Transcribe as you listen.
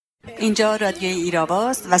اینجا رادیوی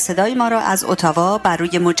ایراواست و صدای ما را از اتاوا بر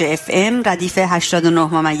روی موج FM ردیف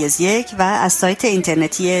 89.1 و از سایت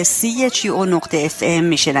اینترنتی CHUO.FM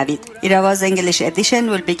میشنوید. Irava's English edition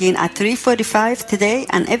will begin at 3:45 today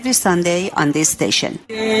and every Sunday on this station.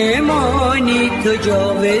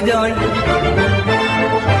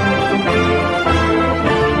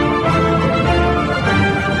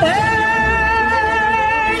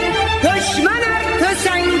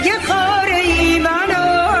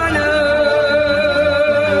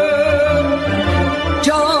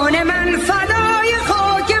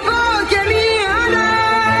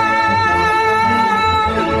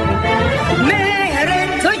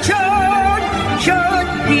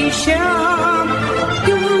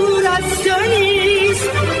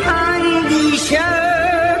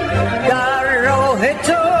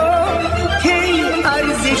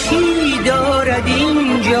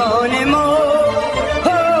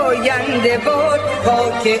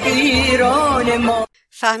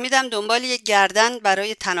 فهمیدم دنبال یک گردن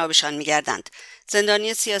برای طنابشان می‌گردند.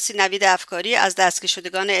 زندانی سیاسی نوید افکاری از دستگیر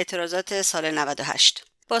شدگان اعتراضات سال 98.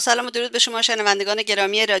 با سلام و درود به شما شنوندگان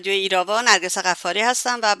گرامی رادیو ایراوا، نرگس غفاری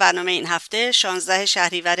هستم و برنامه این هفته 16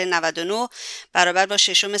 شهریور 99 برابر با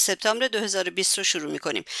 6 سپتامبر 2020 رو شروع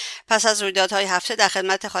می‌کنیم. پس از رویدادهای هفته در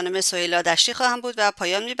خدمت خانم سهیلا دشتی خواهم بود و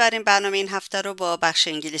پایان می‌بریم برنامه این هفته رو با بخش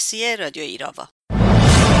انگلیسی رادیو ایراوا.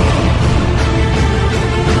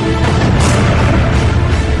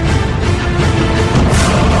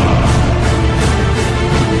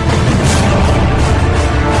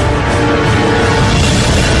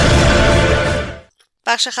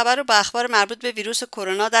 بخش خبر رو با اخبار مربوط به ویروس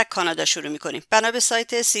کرونا در کانادا شروع می‌کنیم. بنا به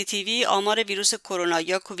سایت CTV آمار ویروس کرونا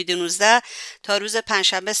یا کووید 19 تا روز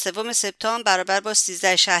پنجشنبه 3 سپتامبر برابر با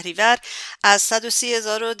 13 شهریور از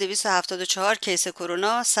 130,274 کیس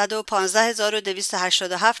کرونا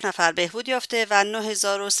 115,287 نفر بهبود یافته و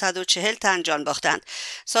 9,140 تن جان باختند.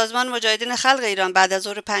 سازمان مجاهدین خلق ایران بعد از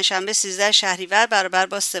ظهر پنجشنبه 13 شهریور برابر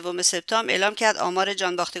با 3 سپتامبر اعلام کرد آمار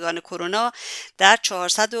جان باختگان کرونا در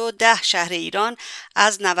 410 شهر ایران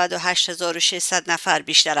از 98,600 نفر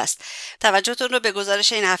بیشتر است. توجهتون رو به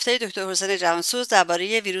گزارش این هفته دکتر حسین جوانسوز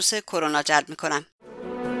درباره ویروس کرونا جلب می‌کنم.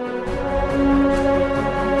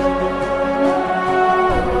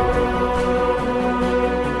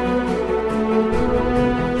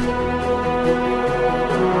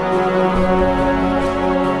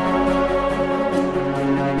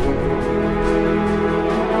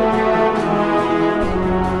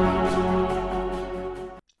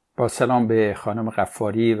 با سلام به خانم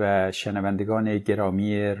غفاری و شنوندگان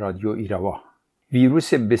گرامی رادیو ایراوا.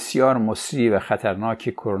 ویروس بسیار مصری و خطرناک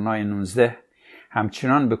کرونا 19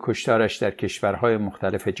 همچنان به کشتارش در کشورهای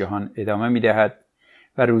مختلف جهان ادامه می‌دهد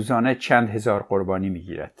و روزانه چند هزار قربانی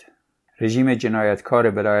می‌گیرد. رژیم جنایتکار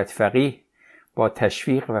ولایت فقیه با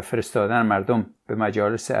تشویق و فرستادن مردم به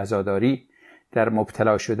مجالس عزاداری در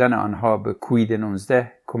مبتلا شدن آنها به کووید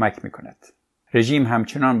 19 کمک می‌کند. رژیم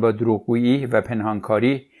همچنان با دروغگویی و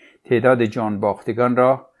پنهانکاری تعداد جان باختگان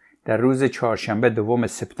را در روز چهارشنبه 2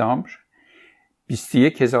 سپتامبر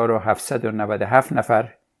 21,797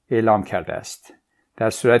 نفر اعلام کرده است، در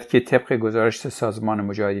صورتی که طبق گزارش سازمان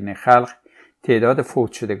مجاهدین خلق تعداد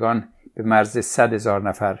فوت شدگان به مرز 100,000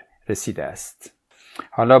 نفر رسیده است.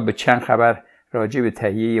 حالا به چند خبر راجع به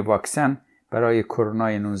تهیه واکسن برای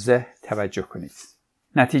کرونا 19 توجه کنید.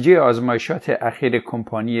 نتیجه آزمایشات اخیر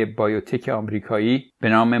کمپانی بایوتک آمریکایی به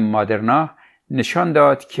نام مادرنا نشان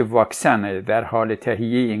داد که واکسن در حال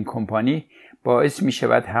تهیه این کمپانی باعث می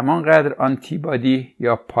شود همانقدر آنتیبادی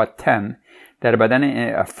یا پاتن در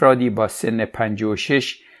بدن افرادی با سن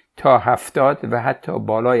 56 تا 70 و حتی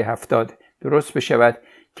بالای 70 درست بشود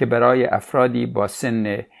که برای افرادی با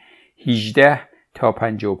سن 18 تا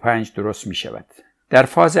 55 درست می شود. در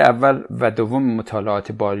فاز اول و دوم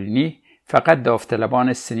مطالعات بالینی فقط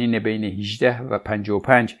داوطلبان سنین بین 18 و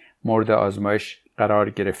 55 مورد آزمایش قرار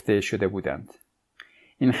گرفته شده بودند.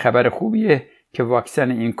 این خبر خوبیه که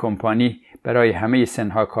واکسن این کمپانی برای همه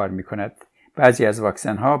سنها کار می‌کند. بعضی از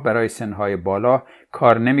واکسن‌ها برای سنهای بالا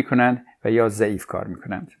کار نمی‌کنند و یا ضعیف کار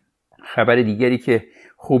می‌کنند. خبر دیگری که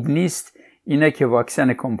خوب نیست اینه که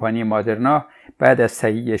واکسن کمپانی مادرنا بعد از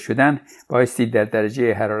تهیه شدن بایستی در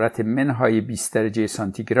درجه حرارت منهای 20 درجه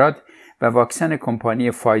سانتیگراد و واکسن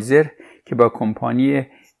کمپانی فایزر که با کمپانی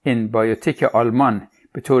بایوتک آلمان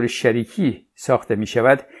به طور شریکی ساخته می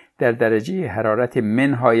شود در درجه حرارت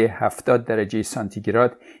منهای 70 درجه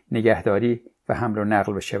سانتیگراد نگهداری و حمل و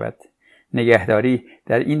نقل بشود. نگهداری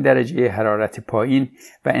در این درجه حرارت پایین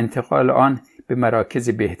و انتقال آن به مراکز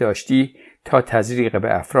بهداشتی تا تزریق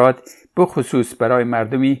به افراد، به خصوص برای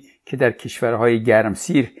مردمی که در کشورهای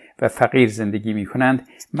گرمسیر و فقیر زندگی می کنند،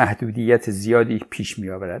 محدودیت زیادی پیش می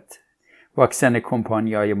آورد. واکسن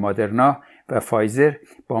کمپانی‌های مادرنا و فایزر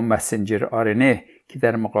با مسنجر آرنه که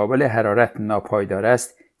در مقابل حرارت ناپایدار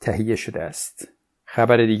است تهیه شده است.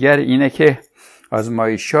 خبر دیگر اینه که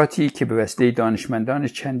آزمایشاتی که به وسیله دانشمندان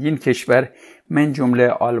چندین کشور من جمله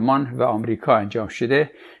آلمان و آمریکا انجام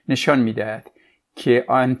شده نشان می‌دهد که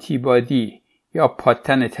آنتیبادی یا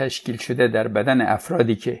پاتن تشکیل شده در بدن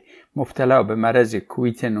افرادی که مبتلا به مرض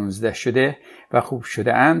کووید 19 شده و خوب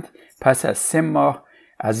شده اند پس از 3 ماه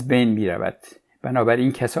از بین می رود.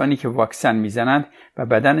 بنابراین کسانی که واکسن می زنند و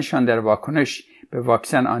بدنشان در واکنش به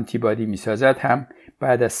واکسن آنتیبادی می سازد هم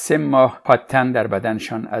بعد از 3 ماه پاتن در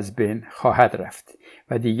بدنشان از بین خواهد رفت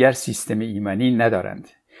و دیگر سیستم ایمنی ندارند.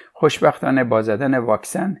 خوشبختانه با زدن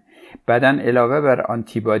واکسن بدن علاوه بر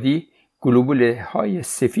آنتیبادی گلوبول‌های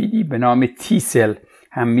سفیدی به نام تی سل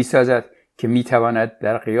هم می‌سازد که می‌تواند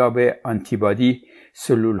در غیاب آنتیبادی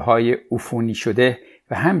سلول‌های عفونی شده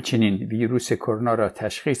و همچنین ویروس کرونا را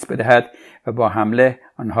تشخیص بدهد و با حمله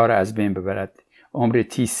آنها را از بین ببرد. عمر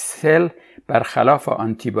تی سل برخلاف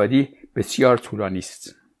آنتیبادی بسیار طولانی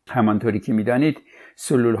است. همانطوری که می‌دانید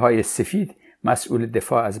سلول‌های سفید مسئول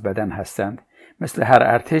دفاع از بدن هستند. مثل هر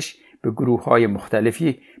ارتش به گروه‌های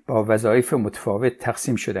مختلفی با وظایف متفاوت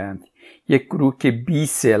تقسیم شده‌اند. یک گروه که بی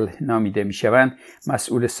سل نامیده میشوند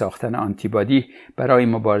مسئول ساختن آنتیبادی برای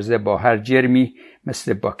مبارزه با هر جرمی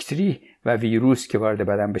مثل باکتری و ویروس که وارد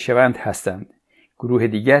بدن بشوند هستند. گروه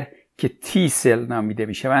دیگر که تی سل نامیده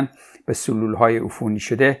میشوند به سلولهای عفونی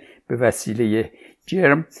شده به وسیله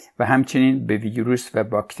جرم و همچنین به ویروس و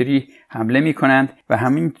باکتری حمله می کنند و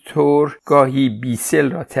همینطور گاهی بی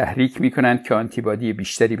سل را تحریک می کنند که آنتیبادی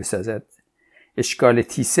بیشتری بسازد. اشکال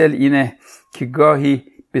تی سل اینه که گاهی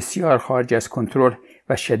بسیار خارج از کنترل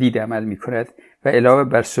و شدید عمل می کند و علاوه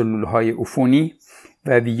بر سلولهای عفونی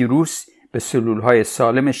و ویروس به سلولهای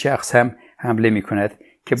سالم شخص هم حمله می کند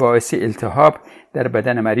که باعث التهاب در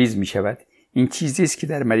بدن مریض می شود. این چیزی است که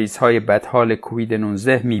در مریضهای بدحال کووید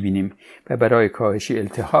 19 می بینیم و برای کاهش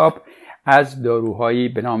التهاب از داروهایی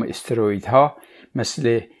به نام استروئیدها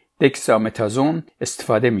مثل دکسامتازون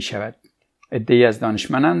استفاده می شود. عده‌ای از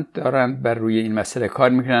دانشمندان دارند بر روی این مسئله کار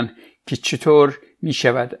می کنند که چطور می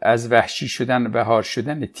شود از وحشی شدن و هار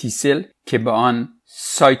شدن تی سل که به آن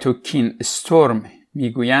سایتوکین استورم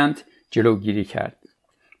می گویند جلوگیری کرد.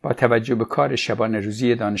 با توجه به کار شبانه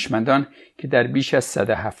روزی دانشمندان که در بیش از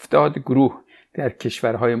 170 گروه در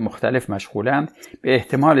کشورهای مختلف مشغولند به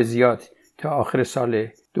احتمال زیاد تا آخر سال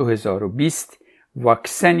 2020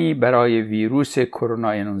 واکسنی برای ویروس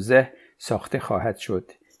کرونا 19 ساخته خواهد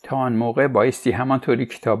شد. تا آن موقع بایستی همانطوری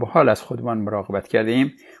که تا به حال از خودمان مراقبت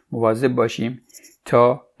کردیم مواظب باشیم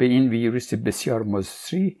تا به این ویروس بسیار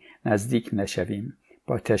مضری نزدیک نشویم.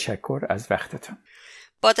 با تشکر از وقتتان.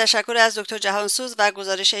 با تشکر از دکتر جهانسوز و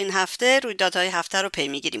گزارش این هفته رویدادهای هفته رو پی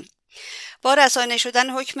میگیریم. با رسانه شدن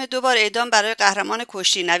حکم 2 بار اعدام برای قهرمان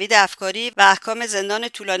کشتی نوید افکاری و احکام زندان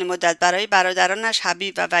طولانی مدت برای برادرانش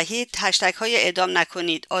حبیب و وحید، هشتگ‌های اعدام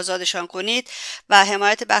نکنید، آزادشان کنید و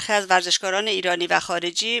حمایت برخی از ورزشکاران ایرانی و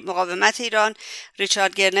خارجی، مقاومت ایران،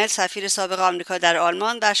 ریچارد گرنل سفیر سابق آمریکا در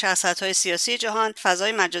آلمان و شخصیت‌های سیاسی جهان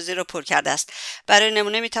فضای مجازی را پر کرده است. برای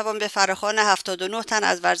نمونه میتوان به فراخوان 79 تن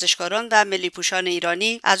از ورزشکاران و ملی‌پوشان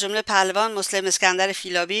ایرانی از جمله پهلوان مسلم اسکندر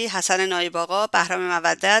فیلابی، حسن نایب آقا، بهرام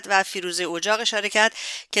مودت و فیروزه اجاق اشاره کرد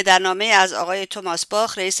که در نامه از آقای توماس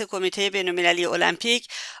باخ رئیس کمیته بین‌المللی المپیک،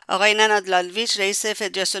 آقای نناد لالویچ رئیس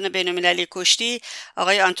فدراسیون بین‌المللی کشتی،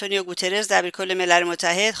 آقای آنتونیو گوترز دبیرکل ملل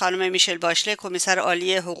متحد، خانم میشل باشله کمیسر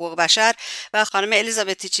عالی حقوق بشر و خانم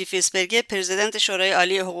الیزابت چیفیسبرگ پرزیدنت شورای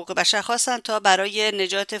عالی حقوق بشر خواستند تا برای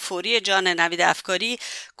نجات فوری جان نوید افکاری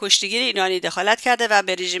کشتیگیر ایرانی دخالت کرده و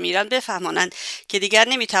به رژیم ایران بفهمانند که دیگر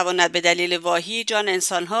نمیتواند به دلیل واهی جان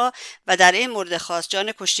انسانها و در این مورد خاص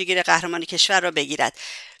جان کشتیگیر قهرمان کشور را بگیرد.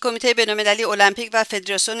 کمیته بین‌المللی المپیک و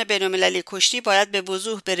فدراسیون بین‌المللی کشتی باید به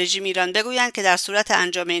وضوح به رژیم ایران بگویند که در صورت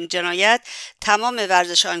انجام این جنایت تمام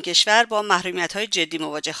ورزش آن کشور با محرومیت‌های جدی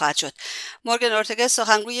مواجه خواهد شد. مورگان اورتگا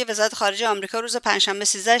سخنگوی وزارت خارجه آمریکا روز پنجشنبه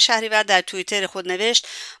 13 شهریور در توییتر خود نوشت: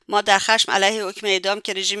 ما در خشم علیه حکم اعدام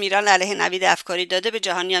که رژیم ایران علیه نوید افکاری داده به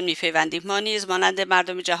جهانیان می‌پیوندیم. ما نیز مانند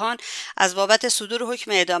مردم جهان از بابت صدور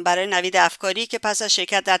حکم اعدام برای نوید افکاری که پس از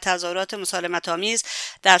شرکت در تظاهرات مسالمت‌آمیز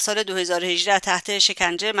در سال 2018 تحت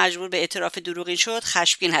شکنجه مجبور به اعتراف دروغین شد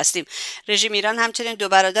خشمگین هستیم. رژیم ایران همچنین 2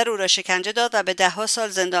 برادر او را شکنجه داد و به 10 سال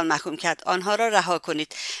زندان محکوم کرد. آنها را رها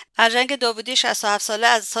کنید. ارجنگ داوودی 67 ساله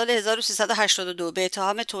از سال 1382 به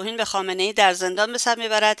اتهام توهین به خامنه‌ای در زندان به سر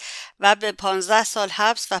میبرد و به 15 سال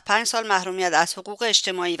حبس و 5 سال محرومیت از حقوق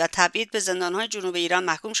اجتماعی و تبعید به زندان‌های جنوب ایران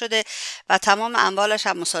محکوم شده و تمام اموالش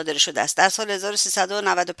هم مصادره شده است. در سال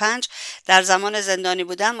 1395 در زمان زندانی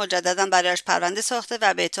بودن مجددا برایش پرونده ساخته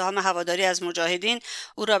و به اتهام هواداری از مجاهدین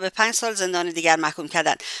او را به 5 سال زندان دیگر محکوم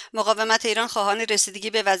کردند. مقاومت ایران خواهان رسیدگی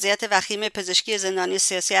به وضعیت وخیم پزشکی زندانی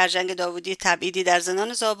سیاسی ارجنگ داوودی تبعیدی در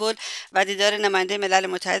زندان زابل و دیدار نماینده ملل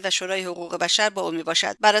متحد و شورای حقوق بشر با او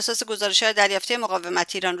میباشد. بر اساس گزارش‌های دریافتی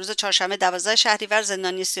مقاومت ایران روز چهارشنبه 12 شهریور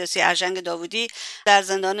زندانی سیاسی ارجنگ داوودی در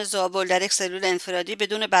زندان زابل در یک سلول انفرادی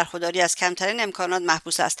بدون برخورداری از کمترین امکانات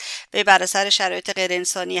محبوس است. وی بر اثر شرایط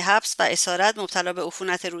غیرانسانی حبس و اسارت مبتلا به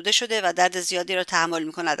عفونت روده شده و درد زیادی را تحمل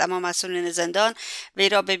می‌کند، اما مسئولین زندان وی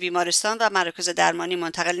را به بیمارستان و مراکز درمانی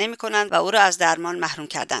منتقل نمی‌کنند و او را از درمان محروم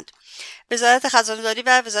کردند. وزارت خزانه‌داری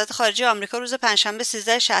و وزارت خارجه آمریکا روز پنجشنبه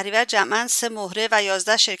 13 شهریور جمعاً 3 مهره و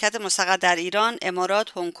 11 شرکت مستقر در ایران، امارات،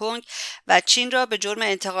 هنگ کنگ و چین را به جرم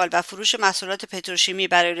انتقال و فروش محصولات پتروشیمی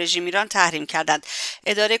برای رژیم ایران تحریم کردند.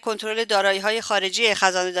 اداره کنترل دارایی‌های خارجی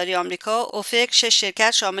خزانه‌داری آمریکا، اوفک، 6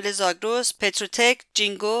 شرکت شامل زاگرس، پتروتک،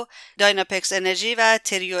 جینگو، دایناپکس انرژی و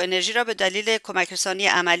تریو انرژی را به دلیل کمک‌رسانی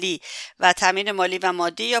عملی و تامین مالی و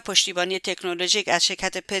مادی یا پشتیبانی تکنولوژیک از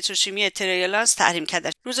شرکت پتروشیمی تریالانس تحریم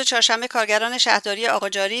کردند. روز چهارشنبه کارگران شهرداری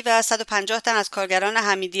آقاجاری و 150 تن از کارگران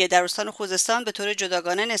حمیدیه در استان خوزستان به طور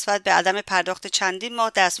جداگانه نسبت به عدم پرداخت چندین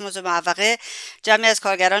ماه دستمزد معوقه، جمعی از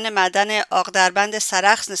کارگران معدن آقدربند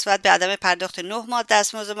سرخس نسبت به عدم پرداخت 9 ماه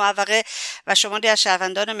دستمزد معوقه و شماری از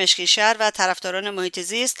شهروندان مشکی شهر و طرفداران محیط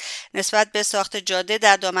زیست نسبت به ساخت جاده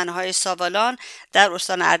در دامنه‌های ساوالان در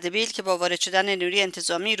استان اردبیل که با وارد شدن نیروی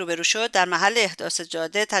انتظامی روبرو شد، در محل احداث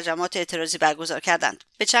جاده تجمعات اعتراضی برگزار کردند.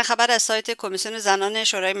 به چند خبر از سایت کمیسیون زنان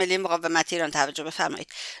شورای ملی مقاومت ایران توجه بفرمایید.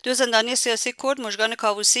 2 زندانی سیاسی کرد، مژگان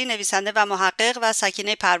کاووسی، نویسنده و محقق، و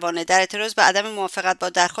سکینه پروانه در اعتراض به عدم موافقت با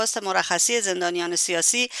درخواست مرخصی زندانیان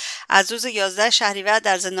سیاسی از روز 11 شهریور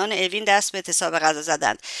در زندان اوین دست به اعتصاب غذا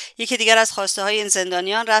زدند. یکی دیگر از خواسته‌های این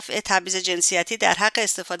زندانیان رفع تبعیض جنسیتی در حق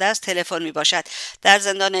استفاده از تلفن میباشد. در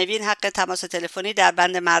زندان اوین حق تماس تلفنی در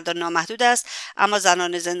بند مردان نامحدود است، اما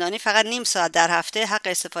زنان زندانی فقط نیم ساعت در هفته حق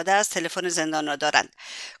استفاده از تلفن زندان را دارند.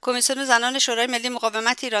 کمیسیون زنان شورای ملی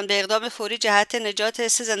مقاومت ایران به اقدام فوری جهت نجات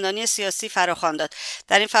 3 زندانی سیاسی فراخوان داد.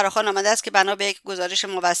 در این فراخوان آمده است که بنا به یک گزارش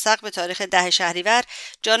موثق به تاریخ 10 شهریور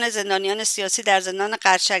جان زندانیان سیاسی در زندان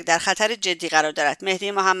قرچک در خطر جدی قرار دارد.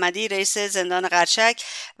 مهدی محمدی، رئیس زندان قرچک،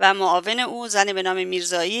 و معاون او زنی به نام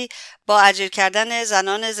میرزایی با اجیر کردن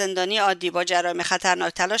زنان زندانی عادی با جرایم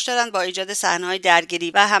خطرناک تلاش دارند با ایجاد صحنه‌های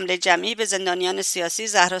درگیری و حمله جمعی به زندانیان سیاسی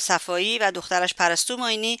زهرا صفایی و دخترش پرستو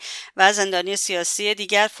معینی و زندانی سیاسی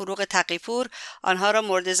دیگر فروغ تقی‌پور آنها را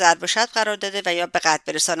مورد ضرب و شتم قرار داده و یا به قتل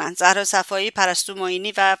برسانند. زهرا صفایی، پرستو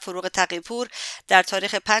معینی و فروغ تقی‌پور در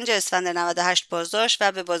تاریخ 5 اسفند 98 بازداشت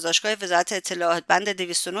و به بازداشتگاه وزارت اطلاعات بند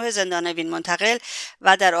 209 زندان اوین منتقل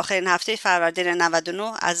و در آخرین هفته فروردین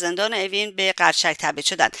 99 از زندان اوین به قرچک تبعید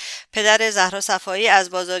شدند. پدر زهرا صفایی از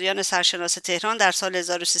بازاریان سرشناس تهران در سال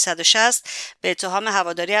 1360 به اتهام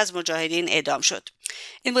هواداری از مجاهدین اعدام شد.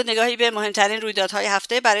 این بود نگاهی به مهمترین رویدادهای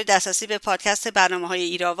هفته. برای دسترسی به پادکست برنامه‌های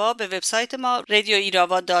ایراوا به وبسایت ما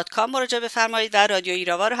radioirava.com مراجعه بفرمایید و رادیو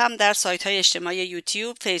ایراوا رو هم در سایت‌های اجتماعی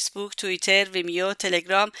یوتیوب، فیسبوک، توییتر، ویمیو،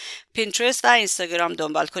 تلگرام، پینترست و اینستاگرام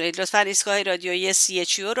دنبال کنید. لطفاً ایستگاه رادیویی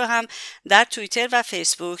CHU رو هم در توییتر و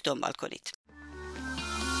فیسبوک دنبال کنید.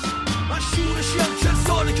 من شورشیم 40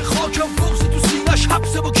 ساله که خاکم بغض تو سینش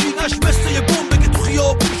حبسه با کینش مثل یه بمب که تو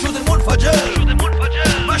خیابون شده منفجر.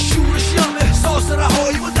 من شورشیم احساس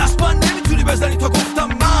رهایی و دست من نمیتونی بزنی تا گفتم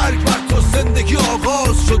مرگ بر تو، زندگی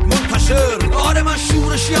آغاز شد منتشر. آره من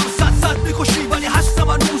شورشیم 100 میکشی ولی هستم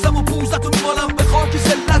هنوزم و پوزتو میمالم به خاک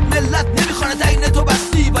ذلت. ملت نمیخوانه دین تو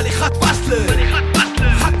بستی ولی خط وصله،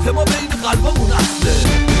 خط ما بین قلبمون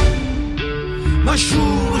اصله. من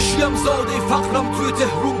شورشیم زاده فقرم توی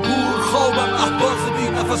تهرون گور خوابم، احباز بی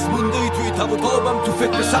نفس مونده توی تب و تابم، تو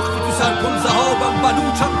فکر سختی تو سرکن زهابم،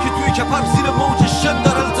 بلوچم که توی کپر زیر موج شن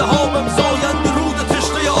در التهابم، زاینده رود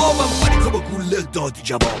تشنه آبم ولی تو با گوله دادی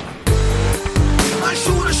جوابم. من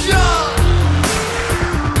شورشیم،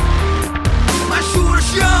 من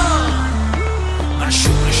شورشیم، من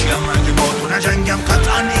شورشیم. اگه با تو نجنگم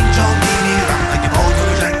قطعا اینجا میمیرم، اگه با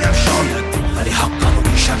تو نجنگم شاید ولی حقم رو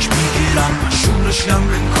بیشک میگیرم. من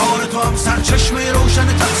شورشیم، انکار تو هم سرچشمه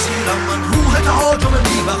روشن تقصیرم، من روح تهاجم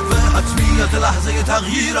بیوقفه حتمیت لحظه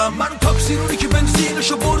تغییرم. من تاکسیرونی که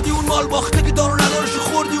بنزینشو بردی، اون مال باخته که دار و ندارشو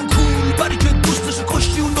خوردی، اون کول بری که دوستشو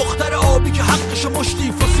کشتی، اون دختر آبی که حقشو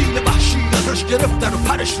مشتی، فسیل وحشی ازش گرفتن و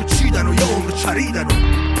پرش رو چیدن و یه عمر چریدن و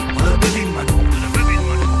حالا ببین منو.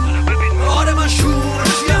 آره من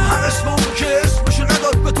شورشیم، هم اسممون که اسمشو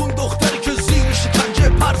نداد بتون، دختری که زیر شکنجه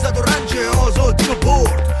پر زد و رنج آزادی رو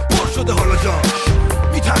برد، پر شده حالا جاش،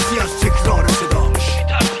 میترسی از تکرار صداش.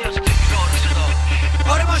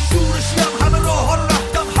 آره من شورشیم، همه راه ها رو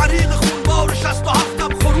رفتم، حریق خون بار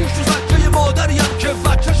 67م، خروش و زجه مادریم که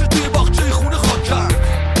بچه‌شو توی باغچه خونه خاک کرد.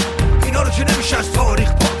 اینا رو که نمیشه از تاریخ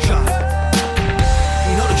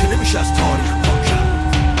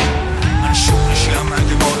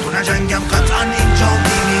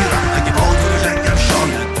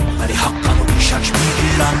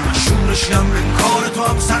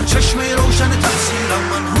چشمه روشن تقصیرم،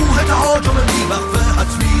 من روح تهاجم بی‌وقفه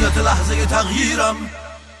حتمیت لحظه تغییرم.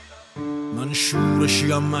 من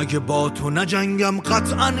شورشیم اگه با تو نجنگم،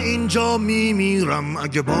 قطعا اینجا میمیرم.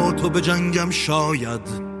 اگه با تو بجنگم شاید،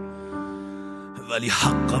 ولی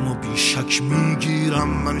حقمو بیشک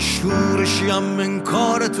میگیرم. من شورشیم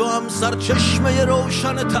انکار تو هم سرچشمه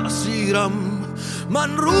روشن تأثیرم.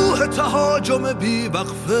 من روح تهاجم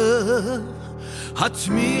بی‌وقفه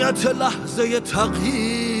حتمیت لحظه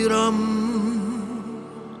تغییرم.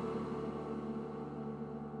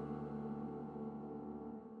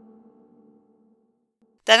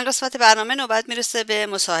 در این قسمت برنامه نوبت میرسه به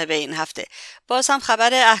مصاحبه این هفته. باز هم خبر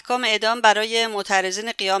احکام اعدام برای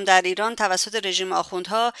معترضین قیام در ایران توسط رژیم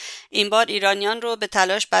آخوندها این بار ایرانیان رو به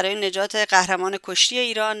تلاش برای نجات قهرمان کشتی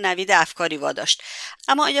ایران نوید افکاری واداشت.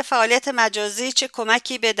 اما آیا فعالیت مجازی چه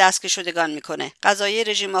کمکی به دستگیر شدگان میکنه؟ قضایه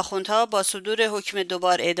رژیم آخوندها با صدور حکم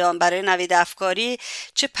دوبار اعدام برای نوید افکاری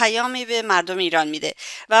چه پیامی به مردم ایران میده؟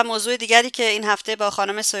 و موضوع دیگری که این هفته با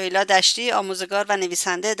خانم سهیلا دشتی آموزگار و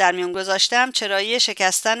نویسنده در میون گذاشتم چرایی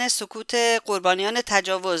شکستن سکوت قربانیان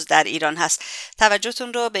تجاوز در ایران هست.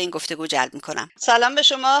 توجهتون رو به این گفتگو جلب میکنم. سلام به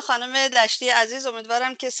شما خانم دشتی عزیز،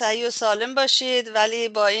 امیدوارم که صحیح و سالم باشید، ولی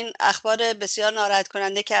با این اخبار بسیار ناراحت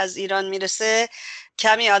کننده که از ایران میرسه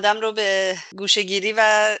کمی آدم رو به گوشه‌گیری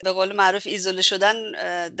و به قول معروف ایزوله شدن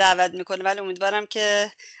دعوت میکنه، ولی امیدوارم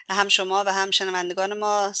که هم شما و هم شنوندگان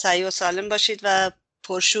ما صحیح و سالم باشید و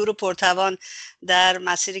پرشور و پرتوان در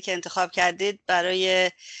مسیری که انتخاب کردید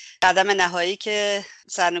برای قدم نهایی که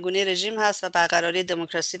سرنگونی رژیم هست و برقراری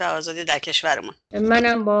دموکراسی و آزادی در کشورمون.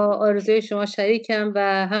 منم با آرزوی شما شریکم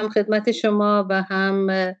و هم خدمت شما و هم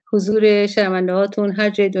حضور شنونده هاتون هر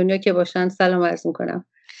جای دنیا که باشن سلام عرض میکنم.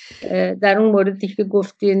 در اون موردی که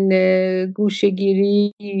گفتین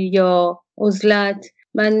گوشه‌گیری یا عزلت،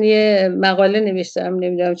 من یه مقاله نوشتم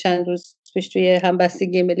نمیدونم چند روز پیش توی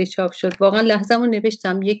همبستگی ملی چاپ شد. واقعا لحظه‌مو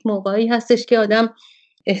نوشتم یک موقعی هستش که آدم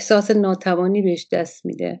احساس ناتوانی بهش دست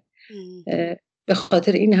میده به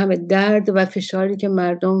خاطر این همه درد و فشاری که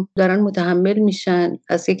مردم دارن متحمل میشن.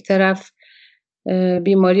 از یک طرف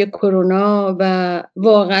بیماری کرونا و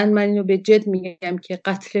واقعا من اینو به جد میگم که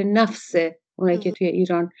قتل نفس اونایی که توی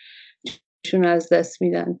ایران شون از دست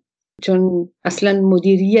میدن، چون اصلا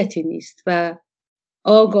مدیریتی نیست و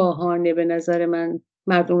آگاهانه به نظر من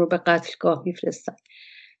مردم رو به قتلگاه میفرستن.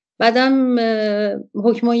 بعدم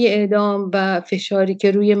حکمای اعدام و فشاری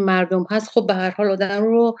که روی مردم هست خب به هر حال آدم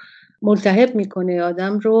رو ملتهب میکنه،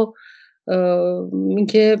 آدم رو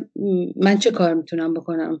اینکه من چه کار میتونم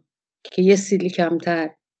بکنم که یه سیلی کمتر،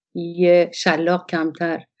 یه شلاق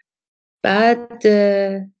کمتر. بعد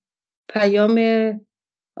پیام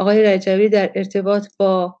آقای رجبی در ارتباط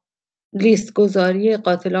با لیست گذاری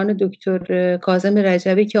قاتلان دکتر کاظم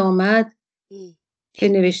رجبی که آمد که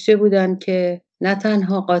نوشته بودن که نه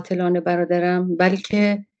تنها قاتلان برادرم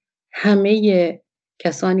بلکه همه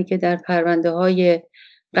کسانی که در پرونده های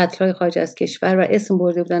قتل‌های خارج از کشور و اسم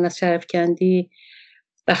برده بودن از شرفکندی،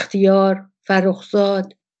 بختیار،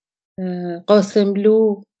 فرخزاد،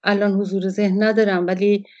 قاسملو، الان حضور ذهن ندارم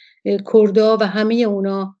ولی کردا و همه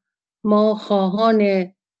اونا، ما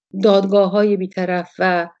خواهان دادگاه‌های بی‌طرف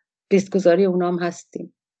و لیست‌گذاری اونا هم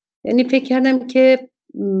هستیم. یعنی فکر کردم که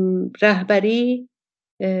رهبری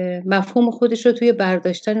مفهوم خودش رو توی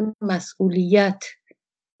برداشتن مسئولیت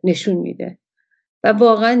نشون میده و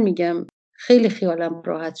واقعا میگم خیلی خیالم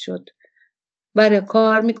راحت شد. برای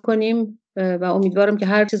کار میکنیم و امیدوارم که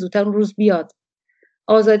هر چه زودتر اون روز بیاد.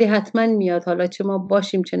 آزادی حتما میاد، حالا چه ما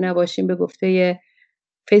باشیم چه نباشیم. به گفته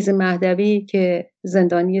فیض مهدوی که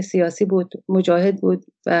زندانی سیاسی بود، مجاهد بود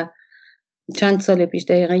و چند سال پیش،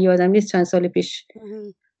 دقیقا یادم نیست چند سال پیش،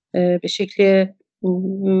 به شکل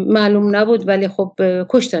معلوم نبود ولی خب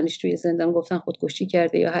کشتنش توی زندان، گفتن خودکشی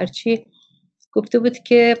کرده یا هر چی. گفته بود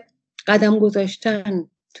که قدم گذاشتن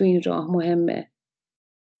تو این راه مهمه.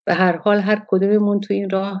 به هر حال هر کدوممون تو این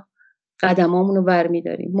راه قدمامون رو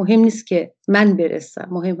برمی‌داریم. مهم نیست که من برسم،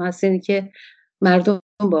 مهم هست اینه که مردم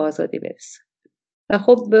به آزادی برسن. و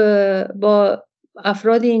خب با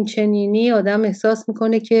افراد این چنینی آدم احساس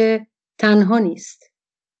میکنه که تنها نیست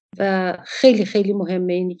و خیلی خیلی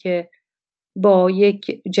مهمه اینی که با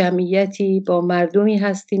یک جمعیتی، با مردمی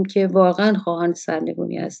هستیم که واقعا خواهان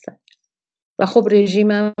سرنگونی هستن. و خب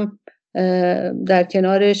رژیمم در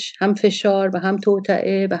کنارش هم فشار و هم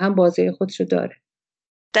توطئه و هم بازی خودشو داره.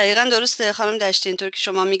 دقیقاً درسته خانم دشتی، اینطور که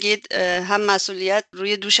شما میگید هم مسئولیت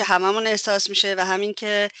روی دوش هممون احساس میشه و همین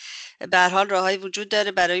که به هر حال راههایی وجود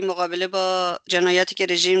داره برای مقابله با جنایاتی که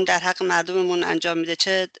رژیم در حق مردممون انجام میده،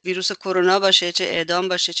 چه ویروس کرونا باشه، چه اعدام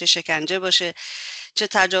باشه، چه شکنجه باشه، چه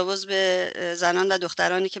تجاوز به زنان و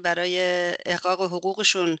دخترانی که برای احقاق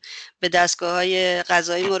حقوقشون به دستگاه‌های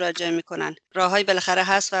قضایی مراجعه میکنن. راههای بالاخره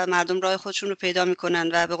هست و مردم راه خودشون رو پیدا میکنن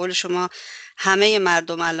و به قول شما همه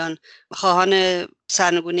مردم الان خواهان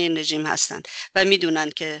سرنگونی این رژیم هستند و میدونن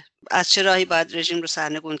که از چه راهی باید رژیم رو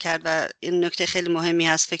سرنگون کرد و این نکته خیلی مهمی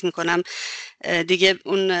هست. فکر میکنم دیگه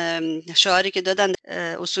اون شعاری که دادن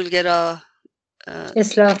اصولگرا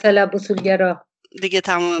اصلاح طلب اصولگرا دیگه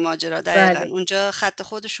تمام ماجرا، دقیقاً بله. اونجا خط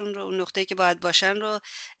خودشون رو، اون نقطه‌ای که باید باشن رو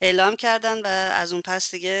اعلام کردن و از اون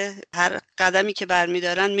پس دیگه هر قدمی که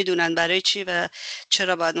برمیدارن میدونن برای چی و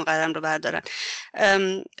چرا باید اون قدم رو بردارن.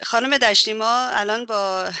 خانم دشتی، ما الان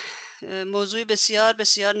با موضوع بسیار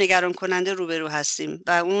بسیار نگران کننده روبرو هستیم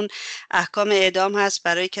و اون احکام اعدام هست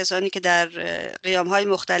برای کسانی که در قیام‌های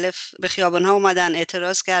مختلف به خیابان‌ها اومدن،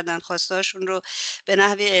 اعتراض کردن، خواستهاشون رو به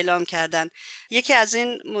نحوی اعلام کردن. یکی از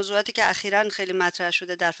این موضوعاتی که اخیراً خیلی مطرح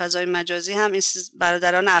شده در فضای مجازی هم این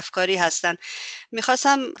برادران افکاری هستن.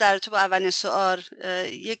 میخواستم در تو با اولین سوال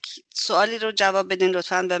یک سوالی رو جواب بدین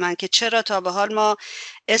لطفاً به من که چرا تا به حال ما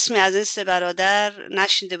اسمی از این سه برادر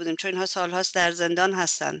نشنیده بودیم، چون اینها سالهاست در زندان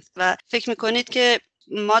هستند و فکر میکنید که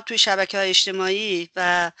ما توی شبکه‌های اجتماعی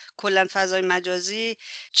و کلا فضای مجازی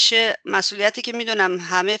چه مسئولیتی که میدونم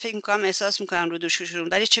همه فکر میکنم احساس میکنن رو دوششون،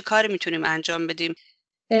 ولی چه کاری میتونیم انجام بدیم؟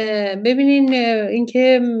 ببینین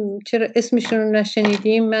اینکه چرا اسمشون رو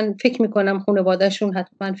نشنیدیم، من فکر میکنم خانواده‌شون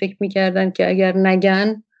حتما فکر میکردن که اگر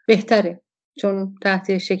نگن بهتره، چون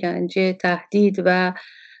تحت شکنجه، تهدید و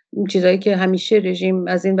چیزایی که همیشه رژیم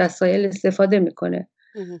از این وسایل استفاده میکنه.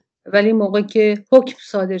 ولی موقعی که حکم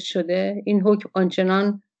صادر شده، این حکم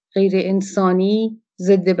آنچنان غیر انسانی،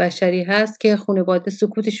 ضد بشری هست که خانواده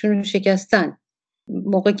سکوتشون رو شکستن.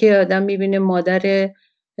 موقعی که آدم میبینه مادر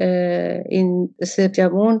این سپت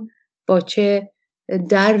جوان با چه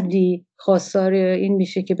دردی خواستار این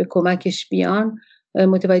میشه که به کمکش بیان،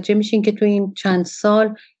 متوجه میشین که تو این چند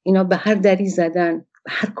سال اینا به هر دری زدن،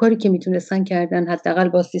 هر کاری که میتونستن کردن، حداقل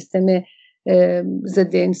با سیستم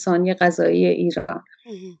ضد انسانی قضایی ایران.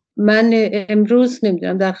 من امروز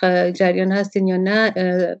نمیدونم در جریان هستین یا نه،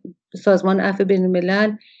 سازمان عفو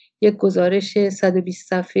بین‌الملل یک گزارش 120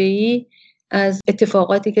 صفحه‌ای از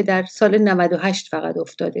اتفاقاتی که در سال 98 فقط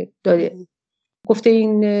افتاده داده. گفته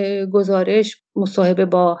این گزارش مصاحبه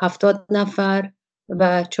با 70 نفر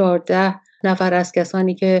و 14 نفر از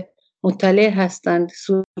کسانی که مطلع هستند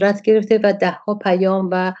صورت گرفته و 10 پیام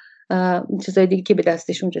و چیزای دیگه که به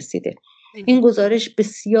دستشون رسیده. این گزارش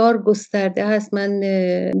بسیار گسترده هست. من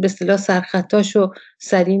به اصطلاح سرخطاشو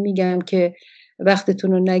سریع میگم که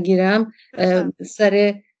وقتتون رو نگیرم.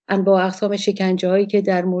 سر انواع اقسام شکنجه هایی که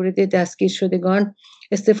در مورد دستگیر شدگان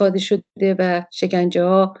استفاده شده و شکنجه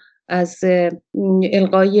ها از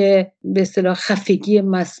القای به اصطلاح خفگی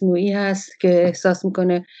مصنوعی هست که احساس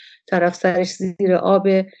میکنه طرف سرش زیر آب،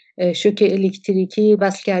 شوک الکتریکی،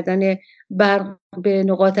 وصل کردن برق به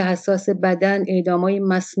نقاط حساس بدن، اعدامای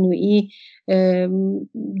مصنوعی،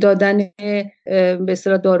 دادن به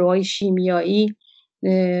اصطلاح داروهای شیمیایی،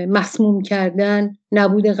 مسموم کردن،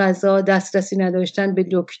 نبود غذا، دسترسی نداشتن به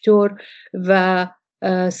دکتر و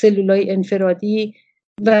سلولای انفرادی.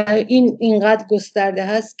 و این اینقدر گسترده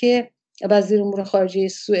هست که وزیر امور خارجه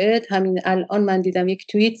سوئد همین الان من دیدم یک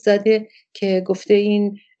توییت زده که گفته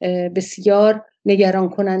این بسیار نگران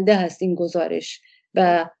کننده هست این گزارش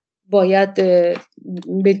و باید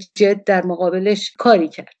به جد در مقابلش کاری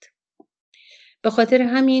کرد. به خاطر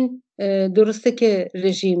همین درسته که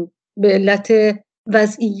رژیم به علت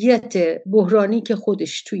وضعیت بحرانی که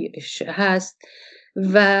خودش تویش هست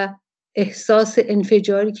و احساس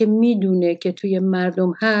انفجاری که میدونه که توی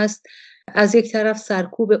مردم هست، از یک طرف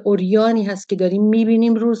سرکوب عریانی هست که داریم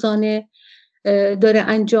میبینیم روزانه داره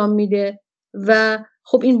انجام میده و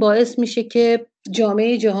خب این باعث میشه که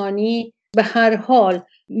جامعه جهانی به هر حال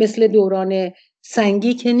مثل دوران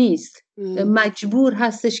سنگی که نیست، مجبور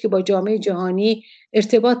هستش که با جامعه جهانی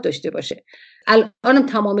ارتباط داشته باشه. الانم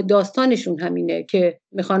تمام داستانشون همینه که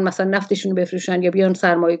میخوان مثلا نفتشون رو بفروشن یا بیان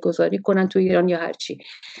سرمایه گذاری کنن تو ایران یا هرچی،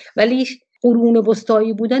 ولی قرون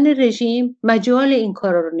وسطایی بودن رژیم مجال این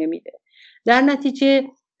کارا رو نمیده. در نتیجه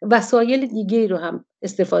وسایل دیگه رو هم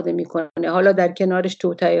استفاده میکنه. حالا در کنارش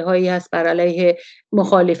توطئه هایی هست بر علیه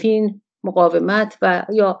مخالفین، مقاومت و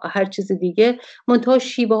یا هر چیز دیگه، منتها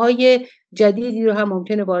شیوه های جدیدی رو هم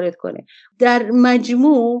ممکنه وارد کنه. در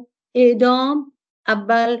مجموع اعدام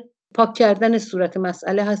اول پاک کردن صورت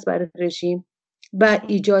مسئله هست برای رژیم و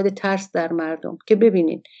ایجاد ترس در مردم. که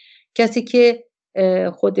ببینین کسی که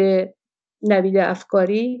خود نوید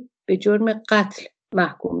افکاری به جرم قتل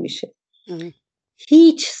محکوم میشه،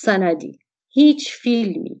 هیچ سندی، هیچ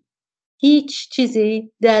فیلمی، هیچ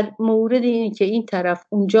چیزی در مورد این که این طرف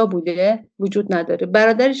اونجا بوده وجود نداره.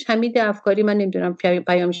 برادرش حمید افکاری، من نمیدونم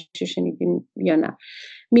پیامش شنیدین یا نه،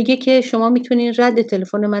 میگه که شما میتونین رد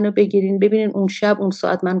تلفن منو بگیرین ببینین اون شب اون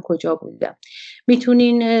ساعت من کجا بودم،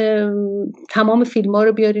 میتونین تمام فیلم‌ها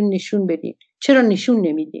رو بیارین نشون بدین، چرا نشون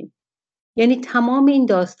نمیدین؟ یعنی تمام این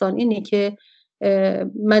داستان اینه که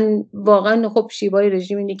من واقعا خب شیوای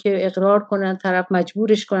رژیم اینه که اقرار کنن، طرف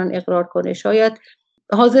مجبورش کنن اقرار کنه، شاید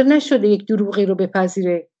حاضر نشده یک دروغی رو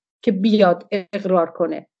بپذیره که بیاد اقرار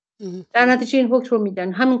کنه، در نتیجه این حکم رو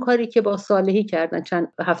میدن. همون کاری که با صالحی کردن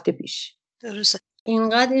چند هفته پیش. درسته.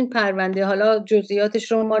 اینقدر این پرونده، حالا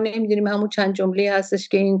جزئیاتش رو ما نمیدونیم، همون چند جمله هستش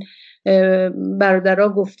که این برادرها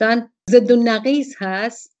گفتن ضد و نقیض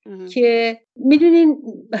هست که میدونین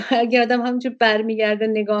اگر آدم همونجور برمیگرده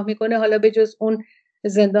نگاه میکنه، حالا به جز اون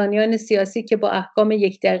زندانیان سیاسی که با احکام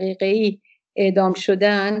 1 دقیقه‌ای اعدام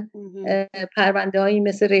شدن، پرونده هایی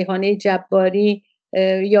مثل ریحانه جباری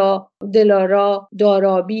یا دلارا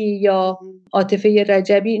دارابی یا عاطفه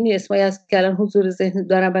رجبی، این اسمایی هست که الان حضور ذهن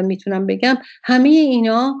دارم و میتونم بگم، همه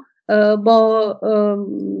اینا با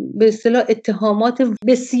به اصطلاح اتهامات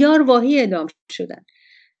بسیار واهی اعدام شدن.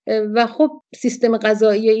 و خب سیستم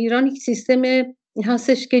قضایی ایران یک سیستم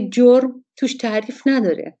هستش که جرم توش تعریف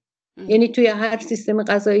نداره. یعنی توی هر سیستم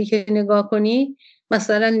قضایی که نگاه کنی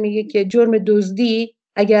مثلا میگه که جرم دزدی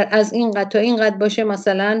اگر از این قد تا این قد باشه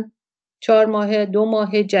مثلا 4 ماه 2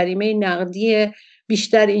 ماه جریمه نقدی،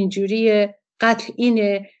 بیشتر اینجوریه، قتل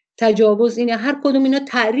اینه، تجاوز اینه، هر کدوم اینا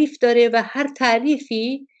تعریف داره و هر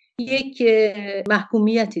تعریفی یک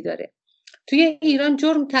محکومیتی داره. توی ایران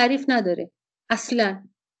جرم تعریف نداره اصلا.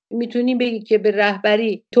 میتونی بگی که به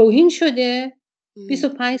رهبری توهین شده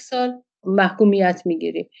 25 سال محکومیت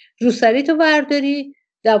میگیری، روسری تو ورداری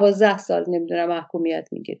 12 سال نمیدونم محکومیت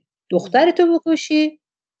میگیری، دخترتو بکشی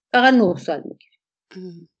فقط 9 سال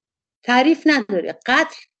میگیری. تعریف نداره.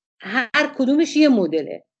 قتل هر کدومش یه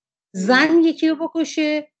مدله. زن یکی رو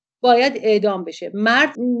بکشه باید اعدام بشه،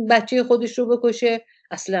 مرد بچه خودش رو بکشه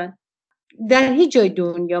اصلا. در هیچ جای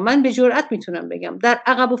دنیا من به جرئت میتونم بگم در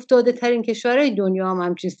عقب افتاده ترین کشورهای دنیا هم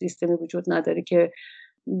همچین سیستمی وجود نداره که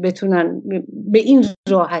بتونن به این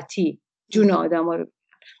راحتی جون آدما رو.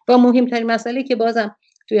 و مهمترین مسئله که بازم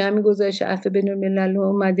توی همین گزارش عفو بین‌الملل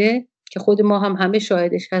اومده که خود ما هم همه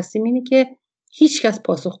شاهدش هستیم اینه که هیچ کس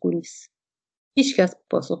پاسخگو نیست. هیچ کس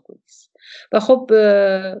پاسخگو نیست. و خب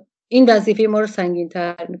این وظیفه ما رو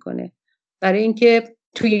سنگین‌تر میکنه، برای اینکه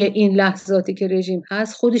توی این لحظاتی که رژیم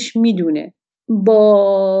هست خودش میدونه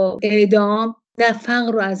با اعدام نه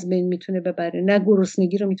فقر رو از بین میتونه ببره، نه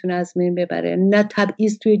گرسنگی رو میتونه از بین ببره، نه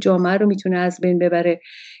تبعیض توی جامعه رو میتونه از بین ببره.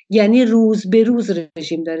 یعنی روز به روز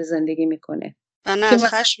رژیم داره زندگی میکنه و نه از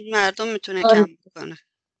خشم مردم میتونه کم بکنه.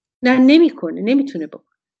 نه نمیتونه بکنه.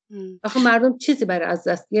 آخه مردم چیزی برای از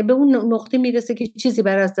دست، یعنی به اون نقطه میرسه که چیزی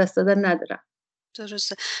برای از دست دادن ندارن.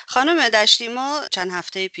 درسته. خانم دشتی، ما چند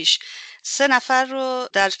هفته پیش 3 نفر رو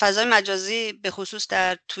در فضای مجازی به خصوص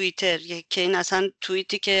در توییتر که این اصلا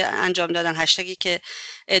توییتی که انجام دادن، هشتگی که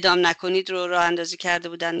اعدام نکنید رو راه اندازی کرده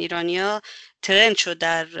بودن ایرانیا، ترند شد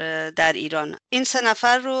در ایران. این 3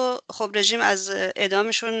 نفر رو خب رژیم از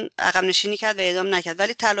اعدامشون عقب نشینی کرد و اعدام نکرد،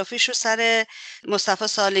 ولی تلافیش رو سر مصطفی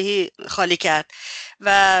صالحی خالی کرد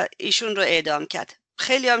و ایشون رو اعدام کرد.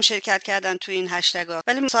 خیلی هم شرکت کردن تو این هشتگ‌ها،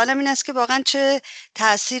 ولی سوالم این است که واقعا چه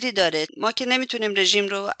تأثیری داره؟ ما که نمیتونیم رژیم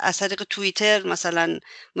رو از طریق توییتر مثلا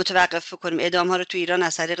متوقف کنیم، اعدام‌ها رو تو ایران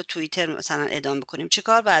از طریق توییتر مثلا اعدام بکنیم، چه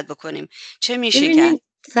کار باید بکنیم؟ چه میشه کرد؟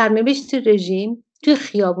 سرنوشت رژیم تو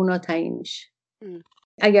خیابونا تعیین میشه.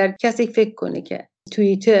 اگر کسی فکر کنه که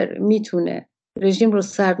توییتر میتونه رژیم رو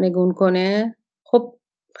سرنگون کنه، خب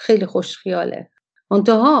خیلی خوش خیاله.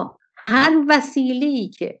 منتها هر وسیله‌ای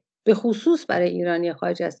که به خصوص برای ایرانی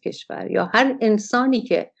خارج از کشور یا هر انسانی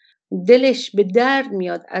که دلش به درد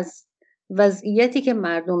میاد از وضعیتی که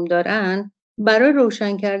مردم دارن، برای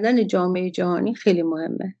روشن کردن جامعه جهانی خیلی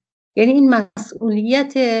مهمه. یعنی این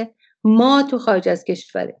مسئولیت ما تو خارج از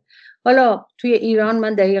کشوره. حالا توی ایران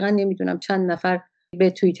من دقیقا نمیدونم چند نفر به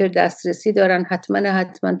توییتر دسترسی دارن،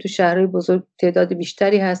 حتما تو شهرهای بزرگ تعداد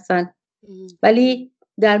بیشتری هستن، ولی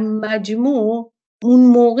در مجموع اون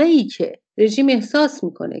موقعی که رژیم احساس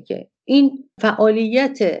میکنه که این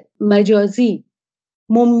فعالیت مجازی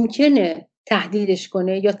ممکنه تهدیدش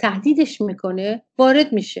کنه یا تهدیدش میکنه،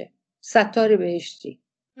 وارد میشه. ستار بهشتی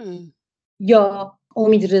یا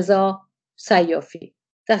امید رضا سیافی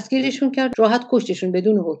دستگیرشون کرد، راحت کشتشون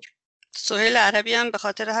بدون حکم. سهیل عربی هم به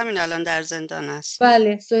خاطر همین الان در زندان است.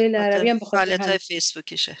 بله، سهیل عربی هم به خاطر فعالیت‌های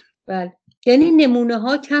فیسبوکیشه. بله، یعنی نمونه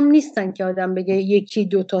ها کم نیستن که آدم بگه 1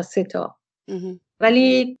 2 تا 3 تا.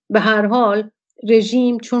 ولی به هر حال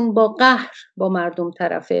رژیم چون با قهر با مردم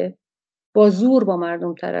طرفه با زور با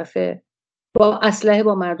مردم طرفه، با اسلحه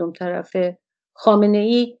با مردم طرفه.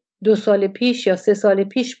 خامنه‌ای 2 سال پیش یا 3 سال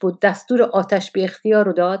پیش بود دستور آتش به اختیار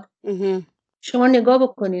رو داد. شما نگاه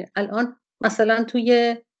بکنین الان مثلا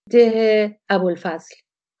توی ده ابوالفضل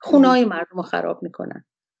خونه‌های مردم رو خراب میکنن.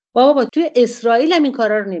 بابا توی اسرائیل هم این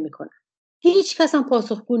کارا رو نمیکنن. هیچ کس هم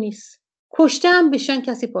پاسخگو نیست. کشته هم بشن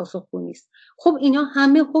کسی پاسخگو نیست. خب اینا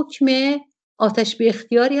همه حکم آتش به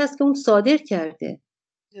اختیاری هست که اون صادر کرده.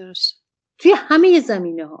 درست. توی همه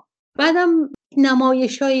زمینه‌ها. بعدم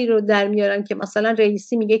نمایشایی رو در میارن که مثلا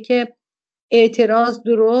رئیسی میگه که اعتراض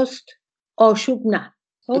درست، آشوب نه.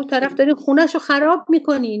 اون طرف دارین خونه‌شو خراب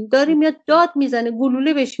میکنین، داری میاد داد میزنه،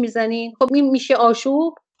 گلوله بهش میزنین. خب این میشه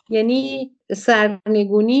آشوب؟ یعنی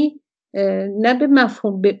سرنگونی نه به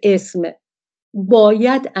مفهوم، به اسم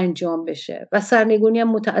باید انجام بشه و سرنگونی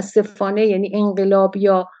هم متاسفانه یعنی انقلاب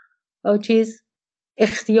یا چیز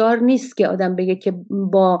اختیار نیست که آدم بگه که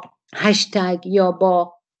با هشتگ یا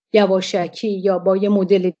با یواشکی یا با یه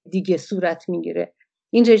مدل دیگه صورت میگیره.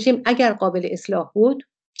 این رژیم اگر قابل اصلاح بود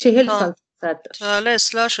 40 سال فرصت داشت. حالا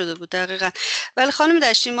اصلاح شده بود دقیقاً. ولی خانم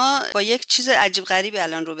دشتی ما با یک چیز عجیب غریبی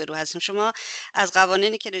الان روبرو هستیم. شما از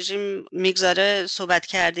قوانینی که رژیم میگذاره صحبت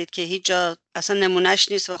کردید که هیچ جا اصلا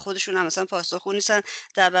نمونهش نیست و خودشون هم اصلا پاسخگو نیستن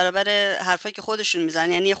در برابر حرفایی که خودشون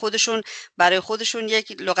میزنن. یعنی خودشون برای خودشون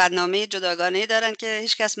یک لغتنامه جداگانه‌ای دارن که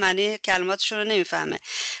هیچ کس معنی کلماتشون رو نمیفهمه.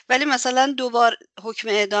 ولی مثلا دوبار حکم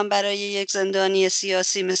اعدام برای یک زندانی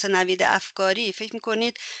سیاسی مثل نوید افکاری، فکر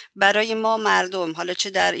میکنید برای ما مردم، حالا چه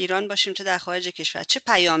در ایران باشیم چه در خارج کشور، چه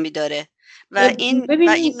پیامی داره و این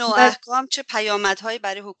نوع احکام چه پیامدهایی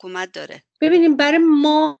برای حکومت داره؟ ببینیم برای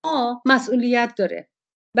ما مسئولیت داره.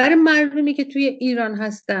 برای مردمی که توی ایران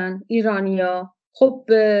هستن، ایرانیا، خب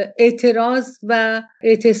اعتراض و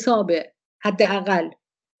اعتصاب حداقل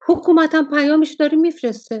حکومت هم پیامش داره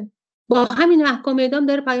میفرسته. با همین احکام اعدام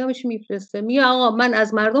داره پیامش میفرسته. میگه آقا من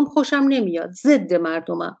از مردم خوشم نمیاد، ضد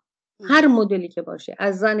مردمم. هر مدلی که باشه،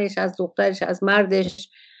 از زنش، از دخترش، از مردش،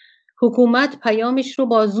 حکومت پیامش رو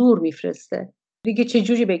با زور میفرسته. دیگه چه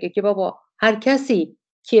جوری بگه که بابا هر کسی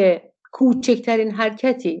که کوچکترین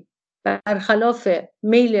حرکتی برخلاف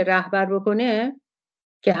میل رهبر بکنه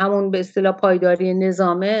که همون به اصطلاح پایداری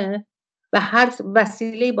نظامه و هر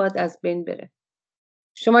وسیله‌ای باید از بین بره.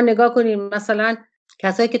 شما نگاه کنید مثلا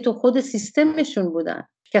کسایی که تو خود سیستمشون بودن،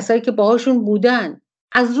 کسایی که باهاشون بودن،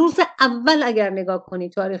 از روز اول اگر نگاه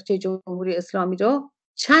کنید تاریخچه جمهوری اسلامی رو،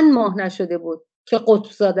 چند ماه نشده بود که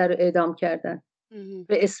قطب‌زاده رو اعدام کردن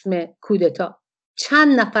به اسم کودتا.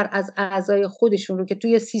 چند نفر از اعضای خودشون رو که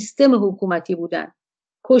توی سیستم حکومتی بودن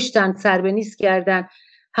کشتن، سربنیست کردن،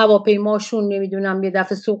 هواپیماشون نمیدونم یه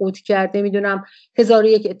دفعه سقوط کرد، نمیدونم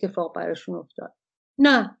 1001 اتفاق براشون افتاد.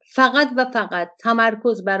 نه، فقط و فقط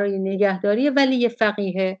تمرکز برای نگهداری ولی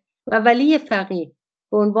فقیه و ولی فقیه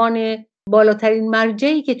به عنوان بالاترین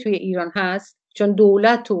مرجعی که توی ایران هست، چون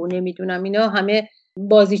دولت و نمیدونم اینا همه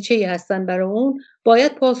بازیچه‌ای هستن برای اون،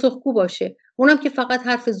 باید پاسخگو باشه. اونم که فقط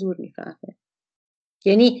حرف زور میفهمه،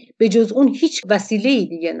 یعنی به جز اون هیچ وسیله‌ای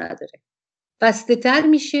دیگه نداره. بسته تر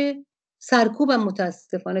میشه، سرکوبم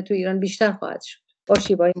متاسفانه تو ایران بیشتر خواهد شد با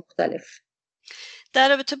شیوه‌های مختلف. در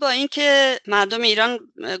رابطه با این که مردم ایران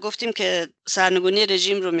گفتیم که سرنگونی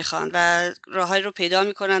رژیم رو میخوان و راههایی رو پیدا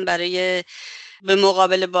میکنن برای به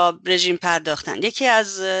مقابله با رژیم پرداختن. یکی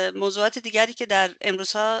از موضوعات دیگری که در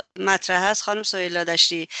امروزها مطرح است خانم سهیلا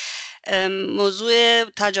دشتی، موضوع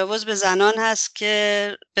تجاوز به زنان هست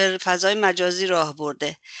که به فضای مجازی راه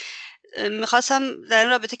برده. میخواستم در این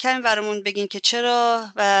رابطه کمی برامون بگین که چرا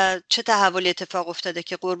و چه تحولی اتفاق افتاده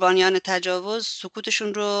که قربانیان تجاوز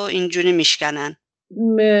سکوتشون رو اینجوری میشکنن؟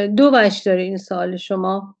 2 وجه داره این سوال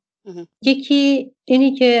شما. یکی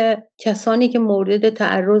اینی که کسانی که مورد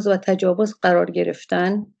تعرض و تجاوز قرار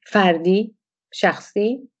گرفتن، فردی،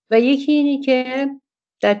 شخصی، و یکی اینی که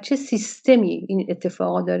در چه سیستمی این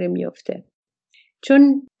اتفاقا داره میفته.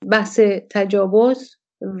 چون بحث تجاوز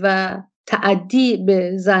و تعدی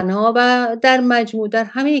به زنها و در مجموع در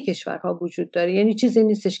همه کشورها وجود داره. یعنی چیزی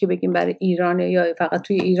نیستش که بگیم برای ایرانه یا فقط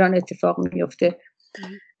توی ایران اتفاق میفته.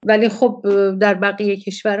 ولی خب در بقیه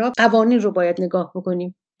کشورها قوانین رو باید نگاه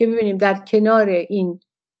بکنیم که ببینیم در کنار این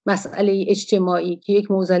مسئله اجتماعی که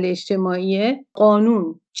یک معضل اجتماعیه،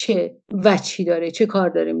 قانون چه وجهی داره، چه کار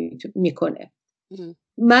داره میکنه.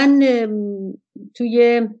 من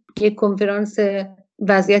توی یک کنفرانس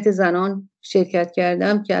وضعیت زنان شرکت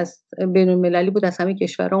کردم که از بین‌المللی بود، از همه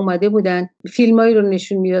کشورها اومده بودن، فیلمایی رو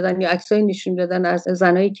نشون میدادن یا عکسایی نشون میدادن از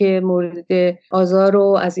زنایی که مورد آزار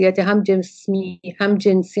و اذیت هم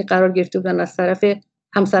جنسی قرار گرفته بودن از طرف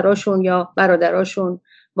همسراشون یا برادراشون.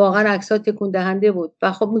 واقعا عکس‌ها تکون دهنده بود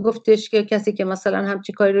و خب میگفتش که کسی که مثلا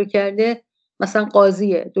همچی کاری رو کرده مثلا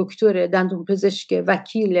قاضیه، دکتر، دندون پزشک،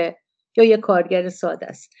 وکیل یا یه کارگر ساده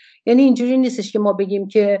است. یعنی اینجوری نیستش که ما بگیم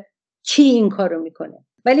که کی این کارو میکنه.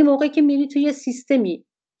 ولی موقعی که میری توی یه سیستمی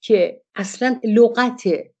که اصلا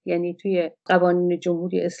لغته، یعنی توی قوانین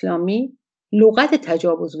جمهوری اسلامی لغت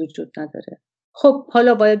تجاوز وجود نداره، خب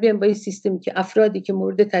حالا باید بیان با این سیستمی که افرادی که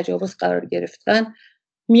مورد تجاوز قرار گرفتن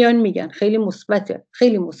میان میگن خیلی مثبته،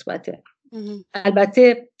 خیلی مثبته.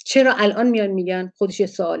 البته چرا الان میان میگن خودش یه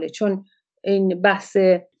سواله، چون این بحث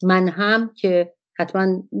منهم که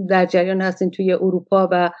حتما در جریان هستین توی اروپا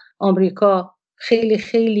و آمریکا خیلی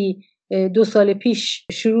خیلی 2 سال پیش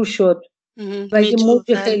شروع شد و یه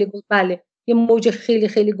موج خیلی یه موج خیلی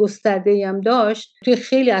خیلی گسترده‌ای هم داشت توی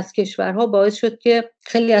خیلی از کشورها، باعث شد که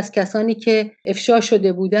خیلی از کسانی که افشا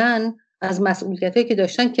شده بودن از مسئولیتایی که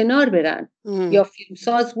داشتن کنار برن، یا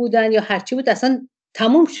فیلمساز بودن یا هرچی بود، اصلا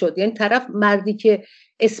تموم شد. یعنی طرف مردی که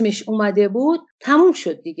اسمش اومده بود تموم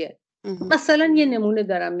شد دیگه. مثلا یه نمونه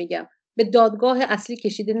دارم میگم، به دادگاه اصلی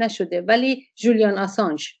کشیده نشده ولی جولیان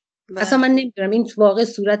آسانژ، اصلا من نمیدونم این واقع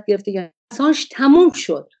صورت گرفته یا آسانژ تموم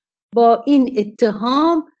شد با این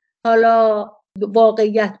اتهام. حالا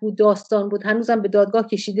واقعیت بود، داستان بود، هنوزم به دادگاه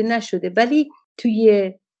کشیده نشده، ولی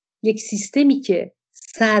توی یک سیستمی که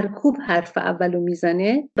سرکوب حرف اولو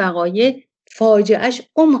میزنه وقایع فاجعهش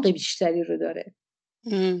عمق بیشتری رو داره.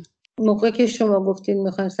 موقعی که شما گفتین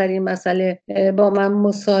میخواین سر این مسئله با من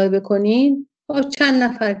مصاحبه کنین، با چند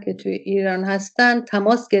نفر که توی ایران هستن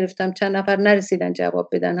تماس گرفتم، چند نفر نرسیدن جواب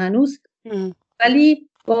بدن هنوز. ولی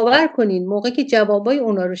باور کنین موقعی که جوابای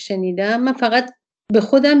اونا رو شنیدم، من فقط به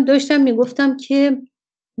خودم داشتم میگفتم که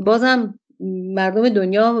بازم مردم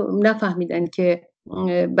دنیا نفهمیدن که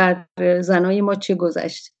بر زنای ما چه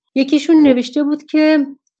گذشت. یکیشون نوشته بود که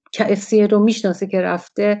کسی رو میشناسه که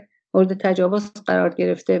رفته مورد تجاوز قرار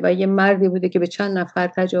گرفته و یه مردی بوده که به چند نفر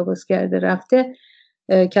تجاوز کرده، رفته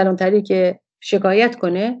کلانتری که شکایت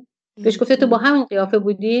کنه، بهش گفته تو با همین قیافه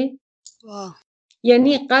بودی؟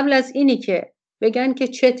 یعنی قبل از اینی که بگن که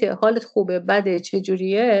چته، حالت خوبه، بده،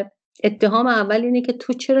 چجوریه، اتهام اول اینه که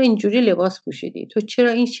تو چرا اینجوری لباس پوشیدی، تو چرا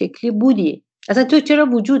این شکلی بودی، اصلا تو چرا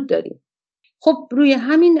وجود داری. خب روی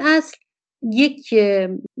همین اصل یک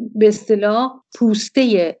به اصطلاح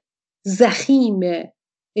پوسته ضخیم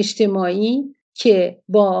اجتماعی که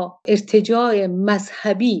با ارتجاع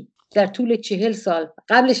مذهبی در طول 40 سال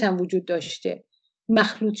قبلش هم وجود داشته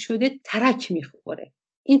مخلوط شده، ترک میخوره.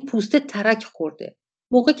 این پوسته ترک خورده.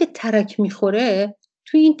 موقع که ترک میخوره،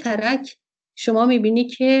 توی این ترک شما میبینی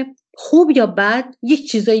که خوب یا بد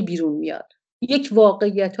یک چیزایی بیرون میاد، یک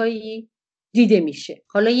واقعیتایی دیده میشه.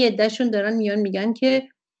 حالا یه عده‌شون دارن میان میگن که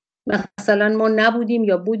مثلا ما نبودیم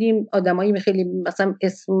یا بودیم، آدمایی خیلی مثلا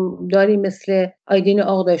اسم داری مثل آیدین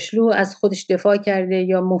آغداشلو از خودش دفاع کرده،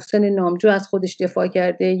 یا محسن نامجو از خودش دفاع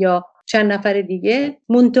کرده، یا چند نفر دیگه.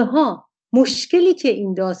 منتها مشکلی که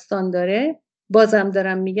این داستان داره، بازم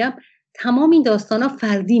دارم میگم، تمام این داستانا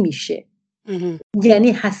فردی میشه.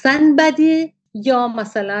 یعنی حسن بده یا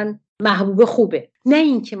مثلا محبوب خوبه، نه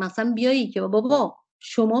اینکه مثلا بیایی که بابا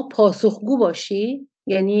شما پاسخگو باشی.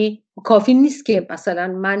 یعنی کافی نیست که مثلا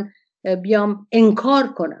من بیام انکار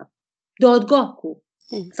کنم، دادگاه کو،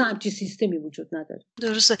 مثلا همچین سیستمی وجود نداره.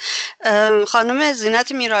 درسته. خانم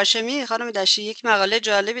زینت میرهاشمی، خانم دشتی، یک مقاله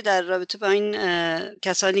جالبی در رابطه با این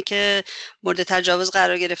کسانی که مورد تجاوز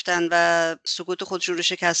قرار گرفتن و سکوت خودشون رو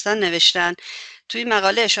شکستن نوشتن. توی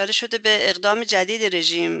مقاله اشاره شده به اقدام جدید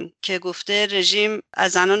رژیم که گفته رژیم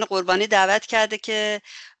از زنان قربانی دعوت کرده که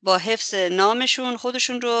با حفظ نامشون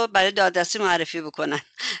خودشون رو برای دادرسی معرفی بکنن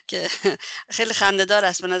که خیلی خنده‌دار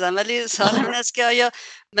است به نظرم. ولی سوال این است که آیا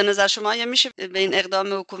به نظر شما آیا میشه به این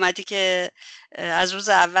اقدام حکومتی که از روز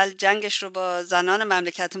اول جنگش رو با زنان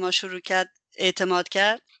مملکت ما شروع کرد اعتماد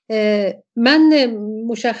کرد؟ من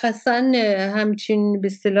مشخصا همچین به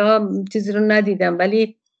اصطلاح چیزی رو ندیدم،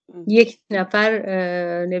 ولی یک نفر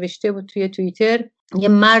نوشته بود توی توییتر، یه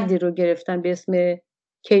مردی رو گرفتن به اسم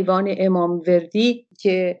کیوان امام وردی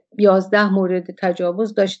که 11 مورد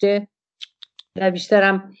تجاوز داشته و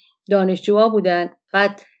بیشترم دانشجوها بودن.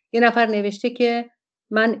 بعد یه نفر نوشته که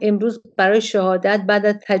من امروز برای شهادت بعد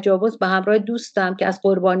از تجاوز به همراه دوستم که از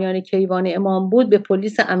قربانیان کیوان امام بود به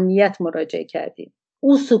پلیس امنیت مراجعه کردیم.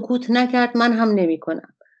 او سکوت نکرد، من هم نمی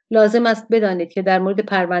کنم. لازم است بدانید که در مورد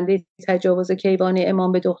پرونده تجاوز کیوان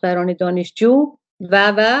امام به دختران دانشجو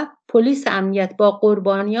و پلیس امنیت با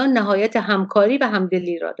قربانیان نهایت همکاری و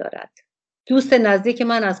همدلی را دارد. دوست نزدیک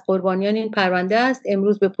من از قربانیان این پرونده است.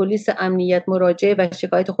 امروز به پلیس امنیت مراجعه و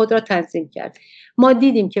شکایت خود را تنظیم کرد. ما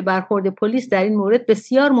دیدیم که برخورد پلیس در این مورد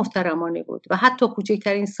بسیار محترمانه بود و حتی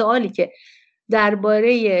کوچکترین سوالی که درباره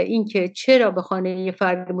اینکه چرا به خانه یه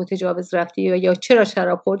فرد متجاوز رفتی یا چرا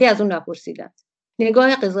شراب خوردی از اون نپرسیدند.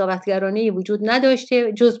 نگاه قضاوتگرانه‌ای وجود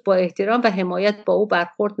نداشته جز با احترام و حمایت با او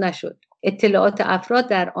برخورد نشد. اطلاعات افراد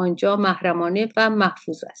در آنجا محرمانه و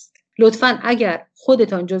محفوظ است. لطفاً اگر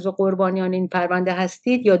خودتان جزو قربانیان این پرونده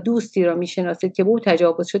هستید یا دوستی را میشناسید که به او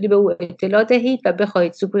تجاوز شده به او اطلاع دهید و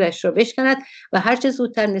بخواهید سکوتش را بشکند و هر چه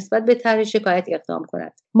زودتر نسبت به طرح شکایت اقدام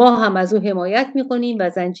کند. ما هم از او حمایت می‌کنیم و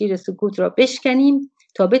زنجیر سکوت را بشکنیم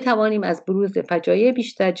تا بتوانیم از بروز فجایع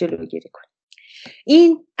بیشتر جلوگیری کنیم.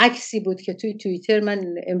 این عکسی بود که توی توییتر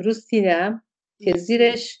من امروز دیدم که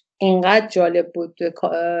زیرش اینقدر جالب بود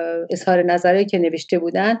اظهار نظری که نوشته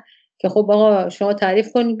بودن که خب آقا شما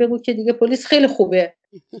تعریف کنید بگو که دیگه پلیس خیلی خوبه.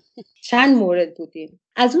 چند مورد بودیم.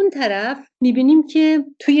 از اون طرف میبینیم که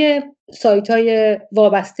توی سایت‌های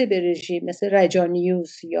وابسته به رژیم مثل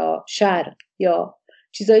رجانیوز یا شرق یا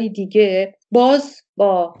چیزای دیگه باز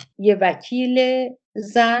با یه وکیل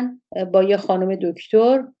زن، با یه خانم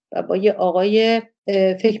دکتر و با یه آقای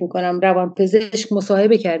فکر میکنم روانپزشک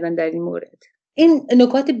مصاحبه کردن در این مورد. این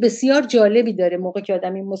نکات بسیار جالبی داره موقع که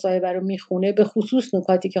آدم این مصاحبه رو میخونه، به خصوص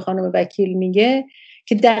نکاتی که خانم وکیل میگه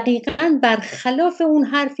که دقیقاً برخلاف اون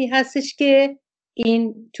حرفی هستش که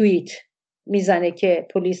این توییت میزنه که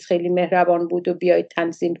پلیس خیلی مهربان بود و بیاید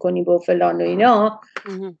تنظیم کنیم و فلان و اینا.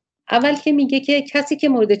 اول که میگه که کسی که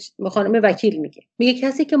مورد خانم وکیل میگه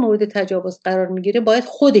کسی که مورد تجاوز قرار میگیره باید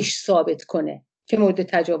خودش ثابت کنه که مورد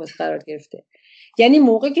تجاوز قرار گرفته. یعنی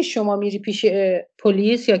موقعی که شما میری پیش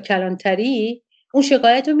پلیس یا کلانتری اون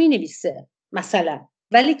شکایت رو مینویسه مثلا،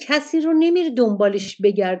 ولی کسی رو نمیره دنبالش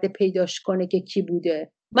بگرده پیداش کنه که کی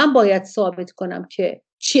بوده. من باید ثابت کنم که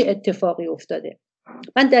چه اتفاقی افتاده.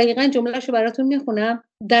 من دقیقاً جمله‌شو براتون میخونم.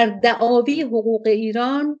 در دعاوی حقوق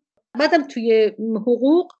ایران، بعدم توی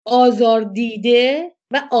حقوق آزاردیده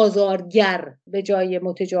و آزارگر به جای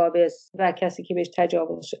متجاوز و کسی که بهش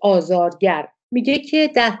تجاوز شده، آزارگر. میگه که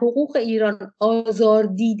در حقوق ایران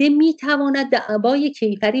آزاردیده میتواند دعوای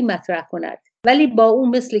کیفری مطرح کند ولی با اون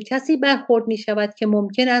مثل کسی برخورد میشود که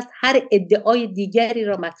ممکن است هر ادعای دیگری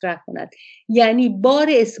را مطرح کند. یعنی بار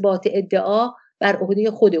اثبات ادعا بر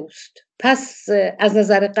عهده خود اوست. پس از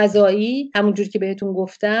نظر قضایی همونجور که بهتون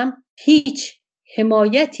گفتم هیچ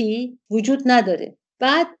حمایتی وجود نداره.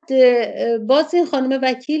 بعد باز این خانم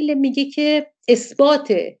وکیل میگه که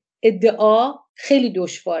اثبات ادعا خیلی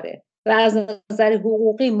دشواره و از نظر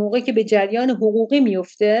حقوقی موقعی که به جریان حقوقی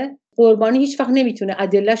میفته قربانی هیچ وقت نمیتونه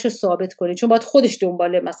ادله‌شو ثابت کنه چون باید خودش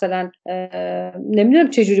دنباله مثلا نمیدونم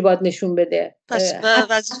چه جوری باید نشون بده. پس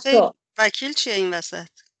وظیفه وکیل چیه این وسط؟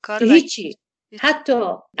 کار هیچی. حتی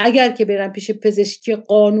اگر که برن پیش پزشکی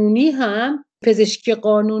قانونی هم پزشکی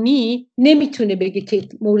قانونی نمیتونه بگه که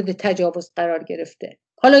مورد تجاوز قرار گرفته.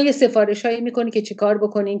 حالا یه سفارشایی میکنه که چی کار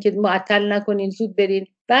بکنین که معطل نکنین زود برین.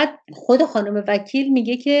 بعد خود خانم وکیل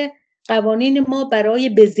میگه که قوانین ما برای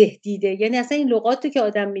بزه دیده، یعنی اصلا این لغاتی که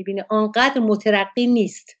آدم میبینه آنقدر مترقی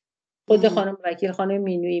نیست. خود خانم وکیل خانم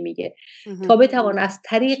مینویی میگه تا بتوان از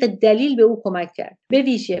طریق دلیل به او کمک کرد، به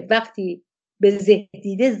ویژه وقتی بزه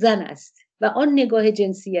دیده زن است و آن نگاه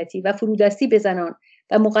جنسیتی و فرودستی به زنان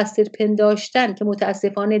و مقصر پنداشتن که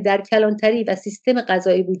متاسفانه در کلانتری و سیستم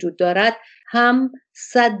قضایی وجود دارد هم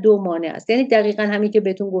صد و مانع است. یعنی دقیقاً همین که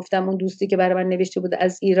بهتون گفتم اون دوستی که برای من نوشته بود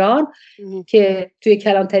از ایران که توی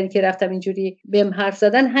کلانتری که رفتم اینجوری بهم حرف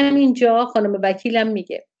زدن، همینجا خانم وکیلم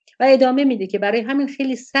میگه و ادامه میده که برای همین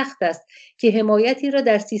خیلی سخت است که حمایتی را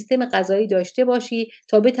در سیستم قضایی داشته باشی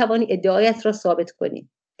تا بتوانی ادعایت را ثابت کنی.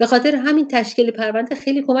 به خاطر همین تشکیل پرونده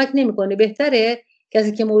خیلی کمک نمیکنه. بهتره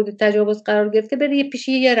کسی که مورد تجاوز قرار گرفته بره پیش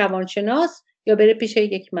یه روانشناس یا بره پیش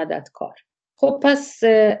یک مددکار. خب پس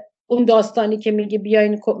اون داستانی که میگه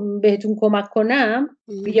بیاین بهتون کمک کنم،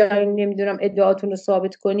 بیاین نمیدونم ادعاتون رو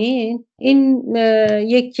ثابت کنین، این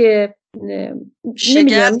یک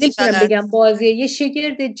نمیدونم بگم بازیه، یه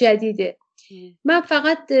شگرد جدیده. من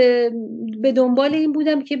فقط به دنبال این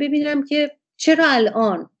بودم که ببینم که چرا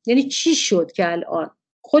الان، یعنی چی شد که الان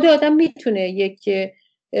خود آدم میتونه یک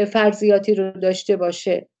فرضیاتی رو داشته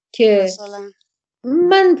باشه که مثلا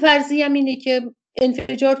من فرضیم اینه که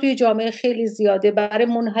انفجار توی جامعه خیلی زیاده، برای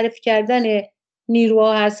منحرف کردن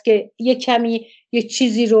نیروها هست که یه کمی یه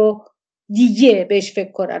چیزی رو دیگه بهش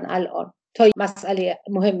فکر کنن الان تا مسئله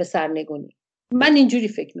مهم سرنگونی. من اینجوری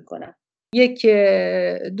فکر میکنم. یک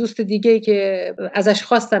دوست دیگه که ازش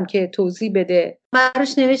خواستم که توضیح بده،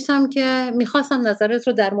 براش نوشتم که میخواستم نظرت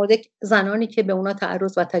رو در مورد زنانی که به اونا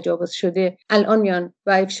تعرض و تجاوز شده الان میان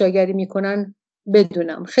و افشاگری میکنن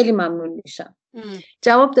بدونم، خیلی ممنون میشم.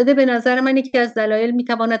 جواب داده به نظر من یکی از دلایل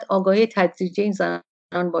میتواند آگاهی تدریجی این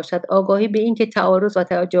زنان باشد، آگاهی به این که تعارض و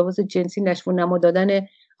تجاوز جنسی نشو نما دادن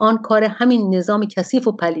آن کار همین نظام کثیف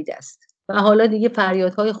و پلید است و حالا دیگه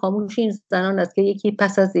فریادهای خاموش این زنان است که یکی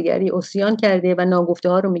پس از دیگری عصیان کرده و ناگفته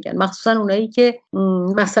ها رو میگن، مخصوصا اونایی که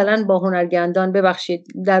مثلا با هنرگندان ببخشید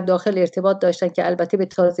در داخل ارتباط داشتن که البته به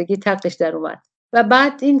تازگی تقش در اومد. و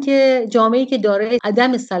بعد اینکه جامعه‌ای که دارای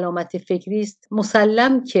عدم سلامت فکری است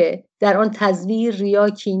مسلم که در آن تزویر، ریا،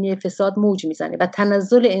 کینه، فساد موج میزنه و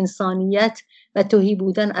تنزل انسانیت و تهی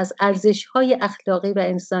بودن از ارزش‌های اخلاقی و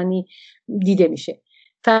انسانی دیده میشه.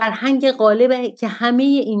 فرهنگ غالبه که همه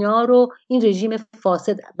اینا رو این رژیم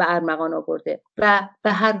فاسد به ارمغان آورده و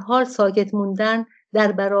به هر حال ساکت موندن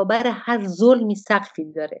در برابر هر ظلمی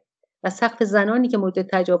سقفی داره و سقف زنانی که مورد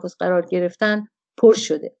تجاوز قرار گرفتن پر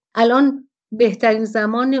شده. الان بهترین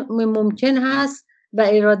زمان ممکن هست و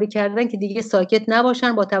اراده کردن که دیگه ساکت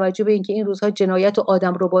نباشن، با توجه به اینکه این روزها جنایت و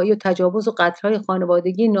آدمربایی و تجاوز و قتل‌های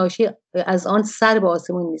خانوادگی ناشی از آن سر به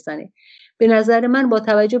آسمون میزنه. به نظر من با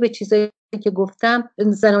توجه به چیزایی که گفتم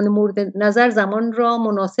زنان مورد نظر زمان را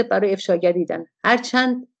مناسب برای افشاگری دیدن،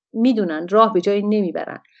 هرچند میدونن راه به جایی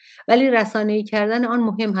نمیبرن، ولی رسانه‌ای کردن آن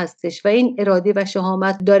مهم هستش و این اراده و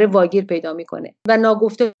شهامت داره واگیر پیدا میکنه و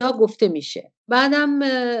ناگفته ها گفته میشه. بعدم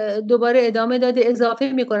دوباره ادامه داده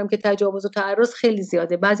اضافه میکنم که تجاوز و تعرض خیلی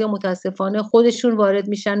زیاده، بعضیا متاسفانه خودشون وارد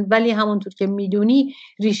میشن، ولی همونطور که میدونی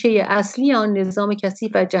ریشه اصلی آن نظام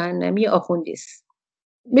کثیف و جهنمی آخوندی است.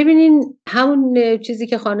 ببینین همون چیزی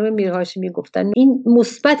که خانم میرهاشمی گفتن، این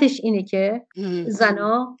مثبتش اینه که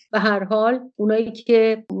زنا به هر حال اونایی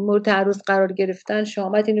که مورد تعرض قرار گرفتن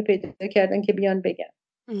شهامت اینو پیدا کردن که بیان بگن،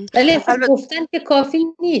 ولی گفتن که کافی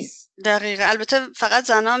نیست. دقیقه. البته فقط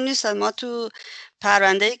زنا هم نیستن. ما تو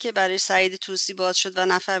پرونده‌ای که برای سعید طوسی باز شد و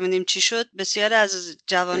نفهمیدیم چی شد، بسیار از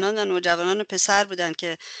جوانان و نوجوانان و پسر بودن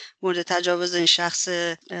که مورد تجاوز این شخص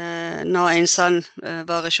ناانسان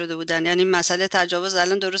واقع شده بودن. یعنی مسئله تجاوز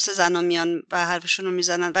الان درست زنا میان و حرفشون رو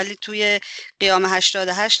میزنن، ولی توی قیام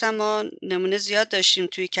 88 هم ما نمونه زیاد داشتیم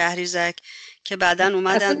توی کهریزک که بعدن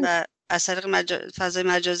اومدن و از طریق فضای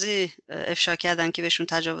مجازی افشا کردن که بهشون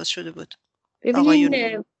تجاوز شده بود.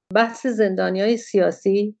 ببینین بحث زندانیای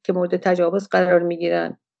سیاسی که مورد تجاوز قرار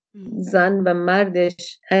میگیرن، زن و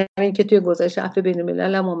مردش، همین که توی گزارش عفو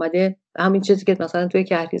بین‌الملل هم اومده، همین چیزی که مثلا توی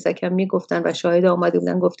کهریزک هم میگفتن و شاهد اومده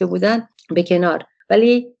بودن گفته بودن به کنار،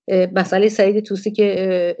 ولی مسئله سعید طوسی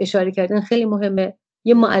که اشاره کردن خیلی مهمه.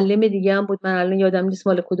 یه معلم دیگه هم بود، من الان یادم نیست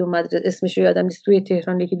مال کدوم مدرسه اسمش رو یادم نیست، توی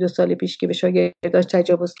تهران یکی 2 سال پیش که به شاگرداش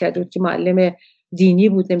تجاوز کرده بود که معلم دینی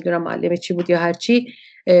بود، نمیدونم معلم چی بود یا هر چی،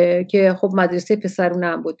 که خب مدرسه پسرونه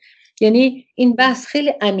هم بود. یعنی این بحث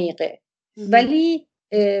خیلی عمیقه، ولی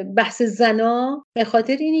بحث زنا به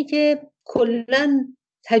خاطر اینی که کلاً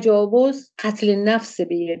تجاوز قتل نفس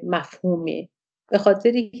به مفهومه، به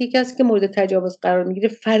خاطر که کسی که مورد تجاوز قرار میگیره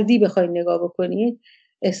فردی بخوای نگاه بکنید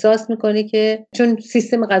احساس میکنه که چون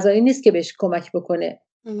سیستم قضایی نیست که بهش کمک بکنه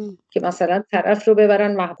که مثلا طرف رو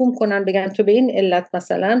ببرن محکوم کنن بگن تو به این علت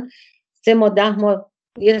مثلا 3 ماه 10 ماه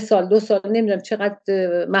 1 سال 2 سال نمیدونم چقدر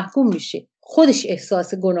محکوم میشه، خودش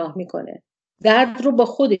احساس گناه میکنه، درد رو با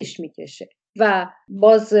خودش میکشه. و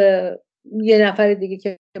باز یه نفر دیگه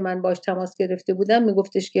که من باش تماس گرفته بودم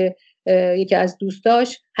میگفتش که یکی از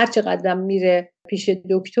دوستاش هر چقدر میره پیش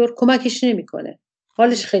دکتر کمکش نمیکنه،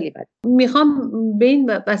 حالش خیلی بده. میخوام به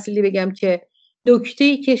این وسیله بگم که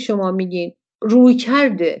دکتری که شما میگین روی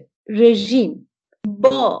کرده رژیم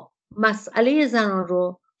با مسئله زنان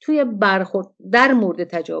رو توی برخورد در مورد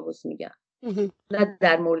تجاوز میگن، نه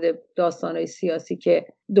در مورد داستانهای سیاسی که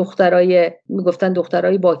میگفتن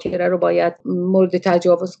دخترای باکره رو باید مورد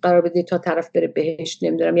تجاوز قرار بده تا طرف بره بهشت،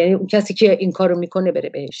 نمیدونم یعنی اون کسی که این کارو میکنه بره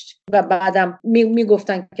بهشت. و بعدم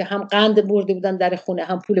میگفتن که هم قند برده بودن در خونه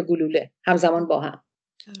هم پول گلوله همزمان با هم،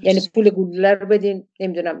 یعنی پول گلوله رو بدین،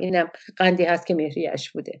 نمیدونم اینم قندی هست که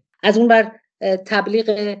مهریه‌اش بوده. از اون بر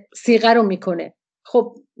تبلیغ صیغه رو میکنه.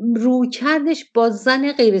 خب روی کردش با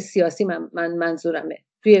زن غیر سیاسی من منظورمه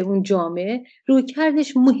توی اون جامعه روی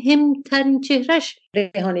کردش مهمترین چهرش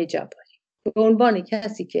ریحانه جباری به عنوان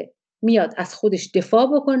کسی که میاد از خودش دفاع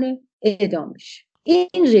بکنه اعدام میشه.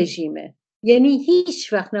 این رژیمه، یعنی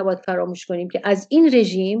هیچ وقت نباید فراموش کنیم که از این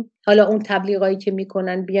رژیم، حالا اون تبلیغایی که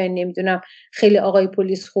میکنن بیاین نمیدونم خیلی آقای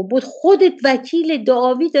پلیس خوب بود، خودت وکیل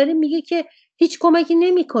دعاوی داره میگه که هیچ کمکی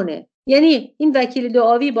نمیکنه. یعنی این وکیل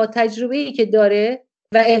دعاوی با تجربه‌ای که داره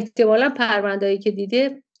و احتمالاً پرونده‌ای که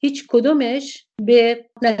دیده هیچ کدومش به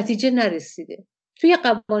نتیجه نرسیده. توی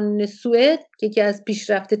قوانین سوئد که یکی از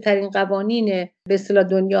پیشرفته ترین قوانین به اصطلاح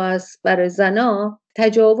دنیا هست برای زنا،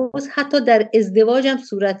 تجاوز حتی در ازدواج هم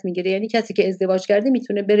صورت میگیره. یعنی کسی که ازدواج کرده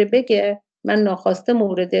میتونه بره بگه من ناخواسته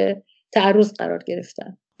مورد تعرض قرار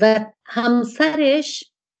گرفتم و همسرش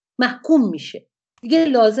محکوم میشه. دیگه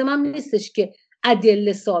لازم هم نیستش که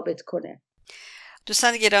ادله ثابت کنه.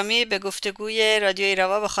 دوستان گرامی، به گفتگوی رادیو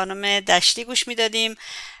ایراوا با خانم دشتی گوش میدادیم.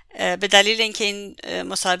 به دلیل اینکه این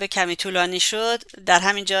مصاحبه کمی طولانی شد، در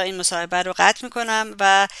همین جا این مصاحبه رو قطع میکنم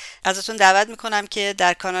و ازتون دعوت میکنم که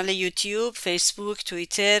در کانال یوتیوب، فیسبوک،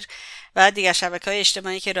 توییتر و دیگر شبکه‌های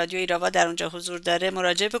اجتماعی که رادیو ایراوا در اونجا حضور داره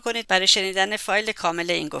مراجعه بکنید برای شنیدن فایل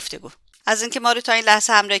کامل این گفتگو. از اینکه ما رو تا این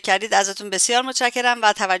لحظه همراهی کردید ازتون بسیار متشکرم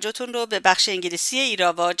و توجهتون رو به بخش انگلیسی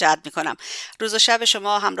ایراوا جلب میکنم. روز و شب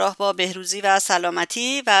شما همراه با بهروزی و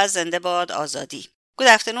سلامتی و زنده باد آزادی. Good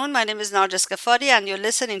afternoon, my name is Narges Ghaffari and you're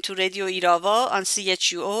listening to Radio Irava on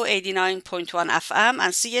CHUO 89.1 FM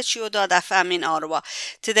and CHUO.FM in Ottawa.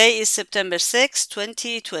 Today is September 6,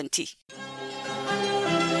 2020.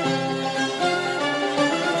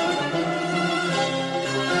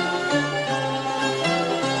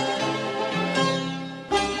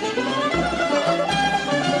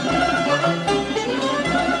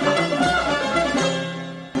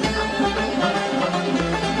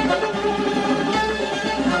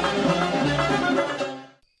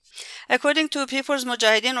 According to People's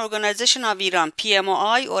Mujahideen Organization of Iran,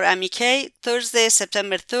 PMOI or MEK, Thursday,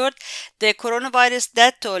 September 3rd, the coronavirus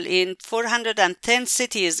death toll in 410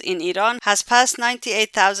 cities in Iran has passed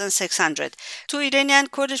 98,600. 2 Iranian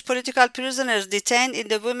Kurdish political prisoners detained in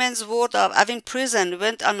the women's ward of Evin prison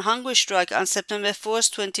went on hunger strike on September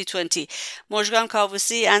 4th, 2020. Mojgan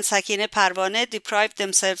Kavousi and Sakine Parvaneh deprived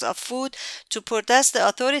themselves of food to protest the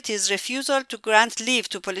authorities' refusal to grant leave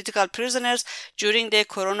to political prisoners during the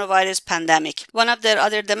coronavirus pandemic. One of their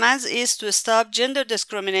other demands is to stop gender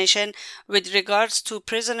discrimination with regards to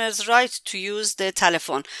prisoners' right to use the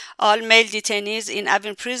telephone. All male detainees in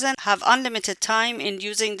Evin prison have unlimited time in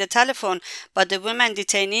using the telephone, but the women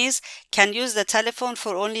detainees can use the telephone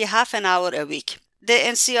for only half an hour a week. The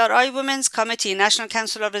NCRI Women's Committee, National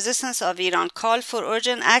Council of Resistance of Iran, called for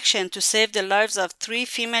urgent action to save the lives of 3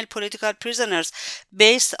 female political prisoners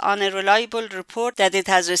based on a reliable report that it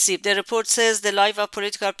has received. The report says the lives of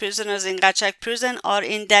political prisoners in Qarchak prison are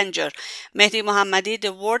in danger. Mehdi Mohammadi,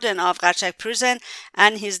 the warden of Qarchak prison,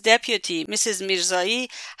 and his deputy, Mrs.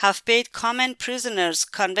 Mirzai, have paid common prisoners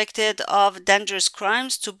convicted of dangerous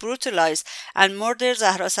crimes to brutalize and murder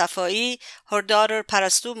Zahra Safai, her daughter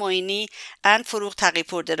Parastu Moini, and Furuq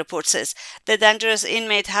Taqipur, the report says. The dangerous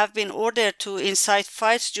inmates have been ordered to incite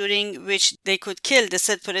fights during which they could kill the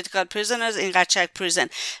said political prisoners in Qarchak prison.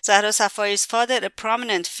 Zahra Safai's father, a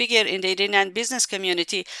prominent figure in the Iranian business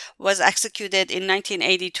community, was executed in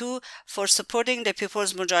 1982 for supporting the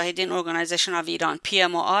People's Mujahideen Organization of Iran,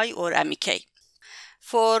 PMOI or MEK.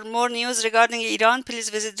 For more news regarding Iran, please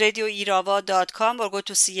visit radioirava.com or go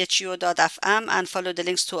to chuo.fm and follow the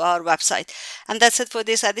links to our website. And that's it for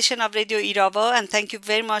this edition of Radio Irava, and thank you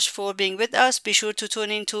very much for being with us. Be sure to tune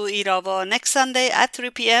in to Irava next Sunday at 3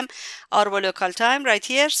 p.m. our local time right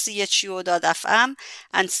here, chuo.fm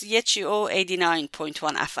and chuo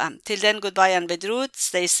 89.1 FM. Till then, goodbye and bedrood,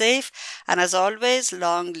 stay safe, and as always,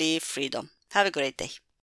 long live freedom. Have a great day.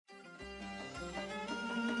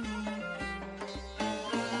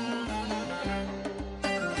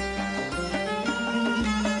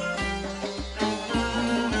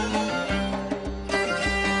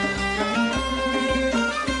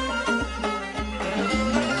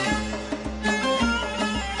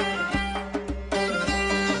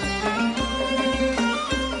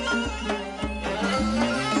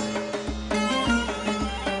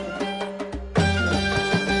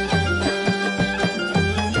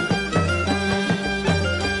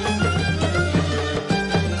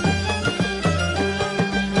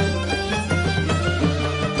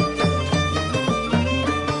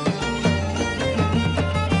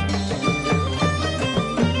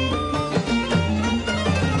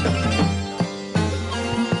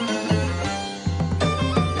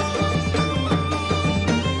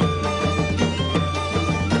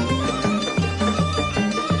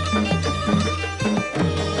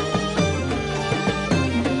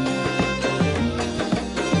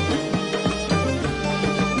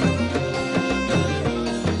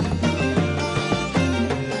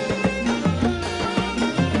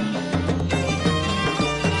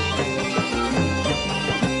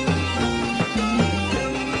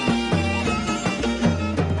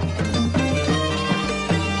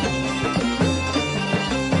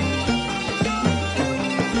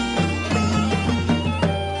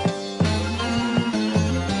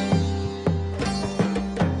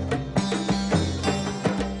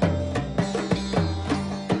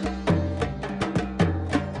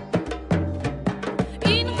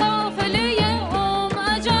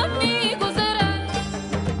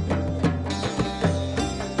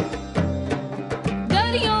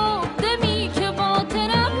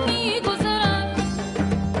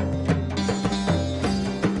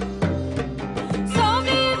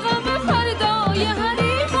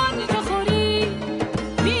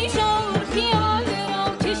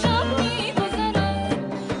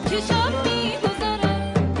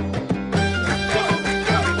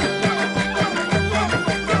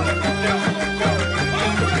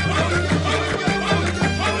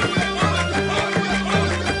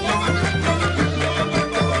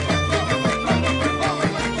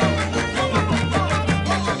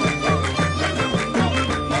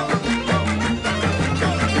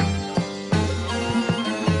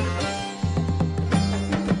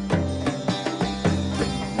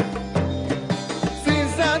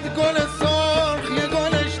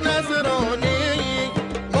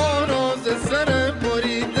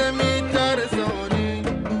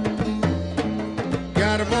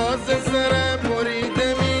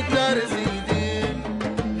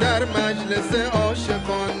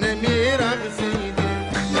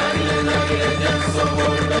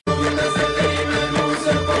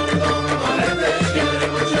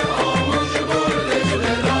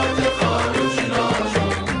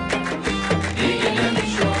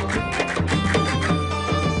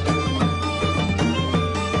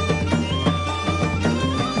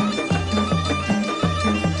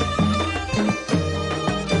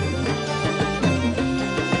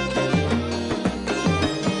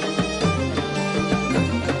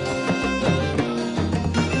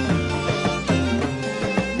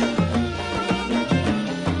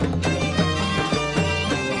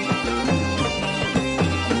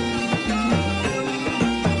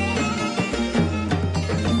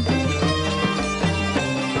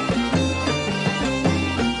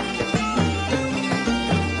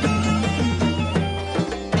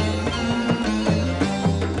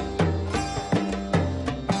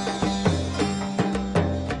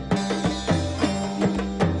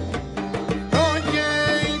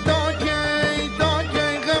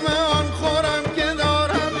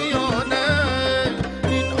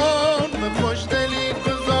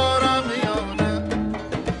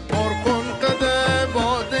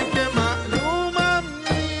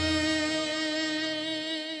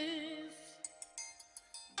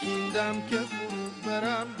 که فرو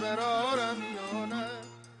برم برارم یا نه.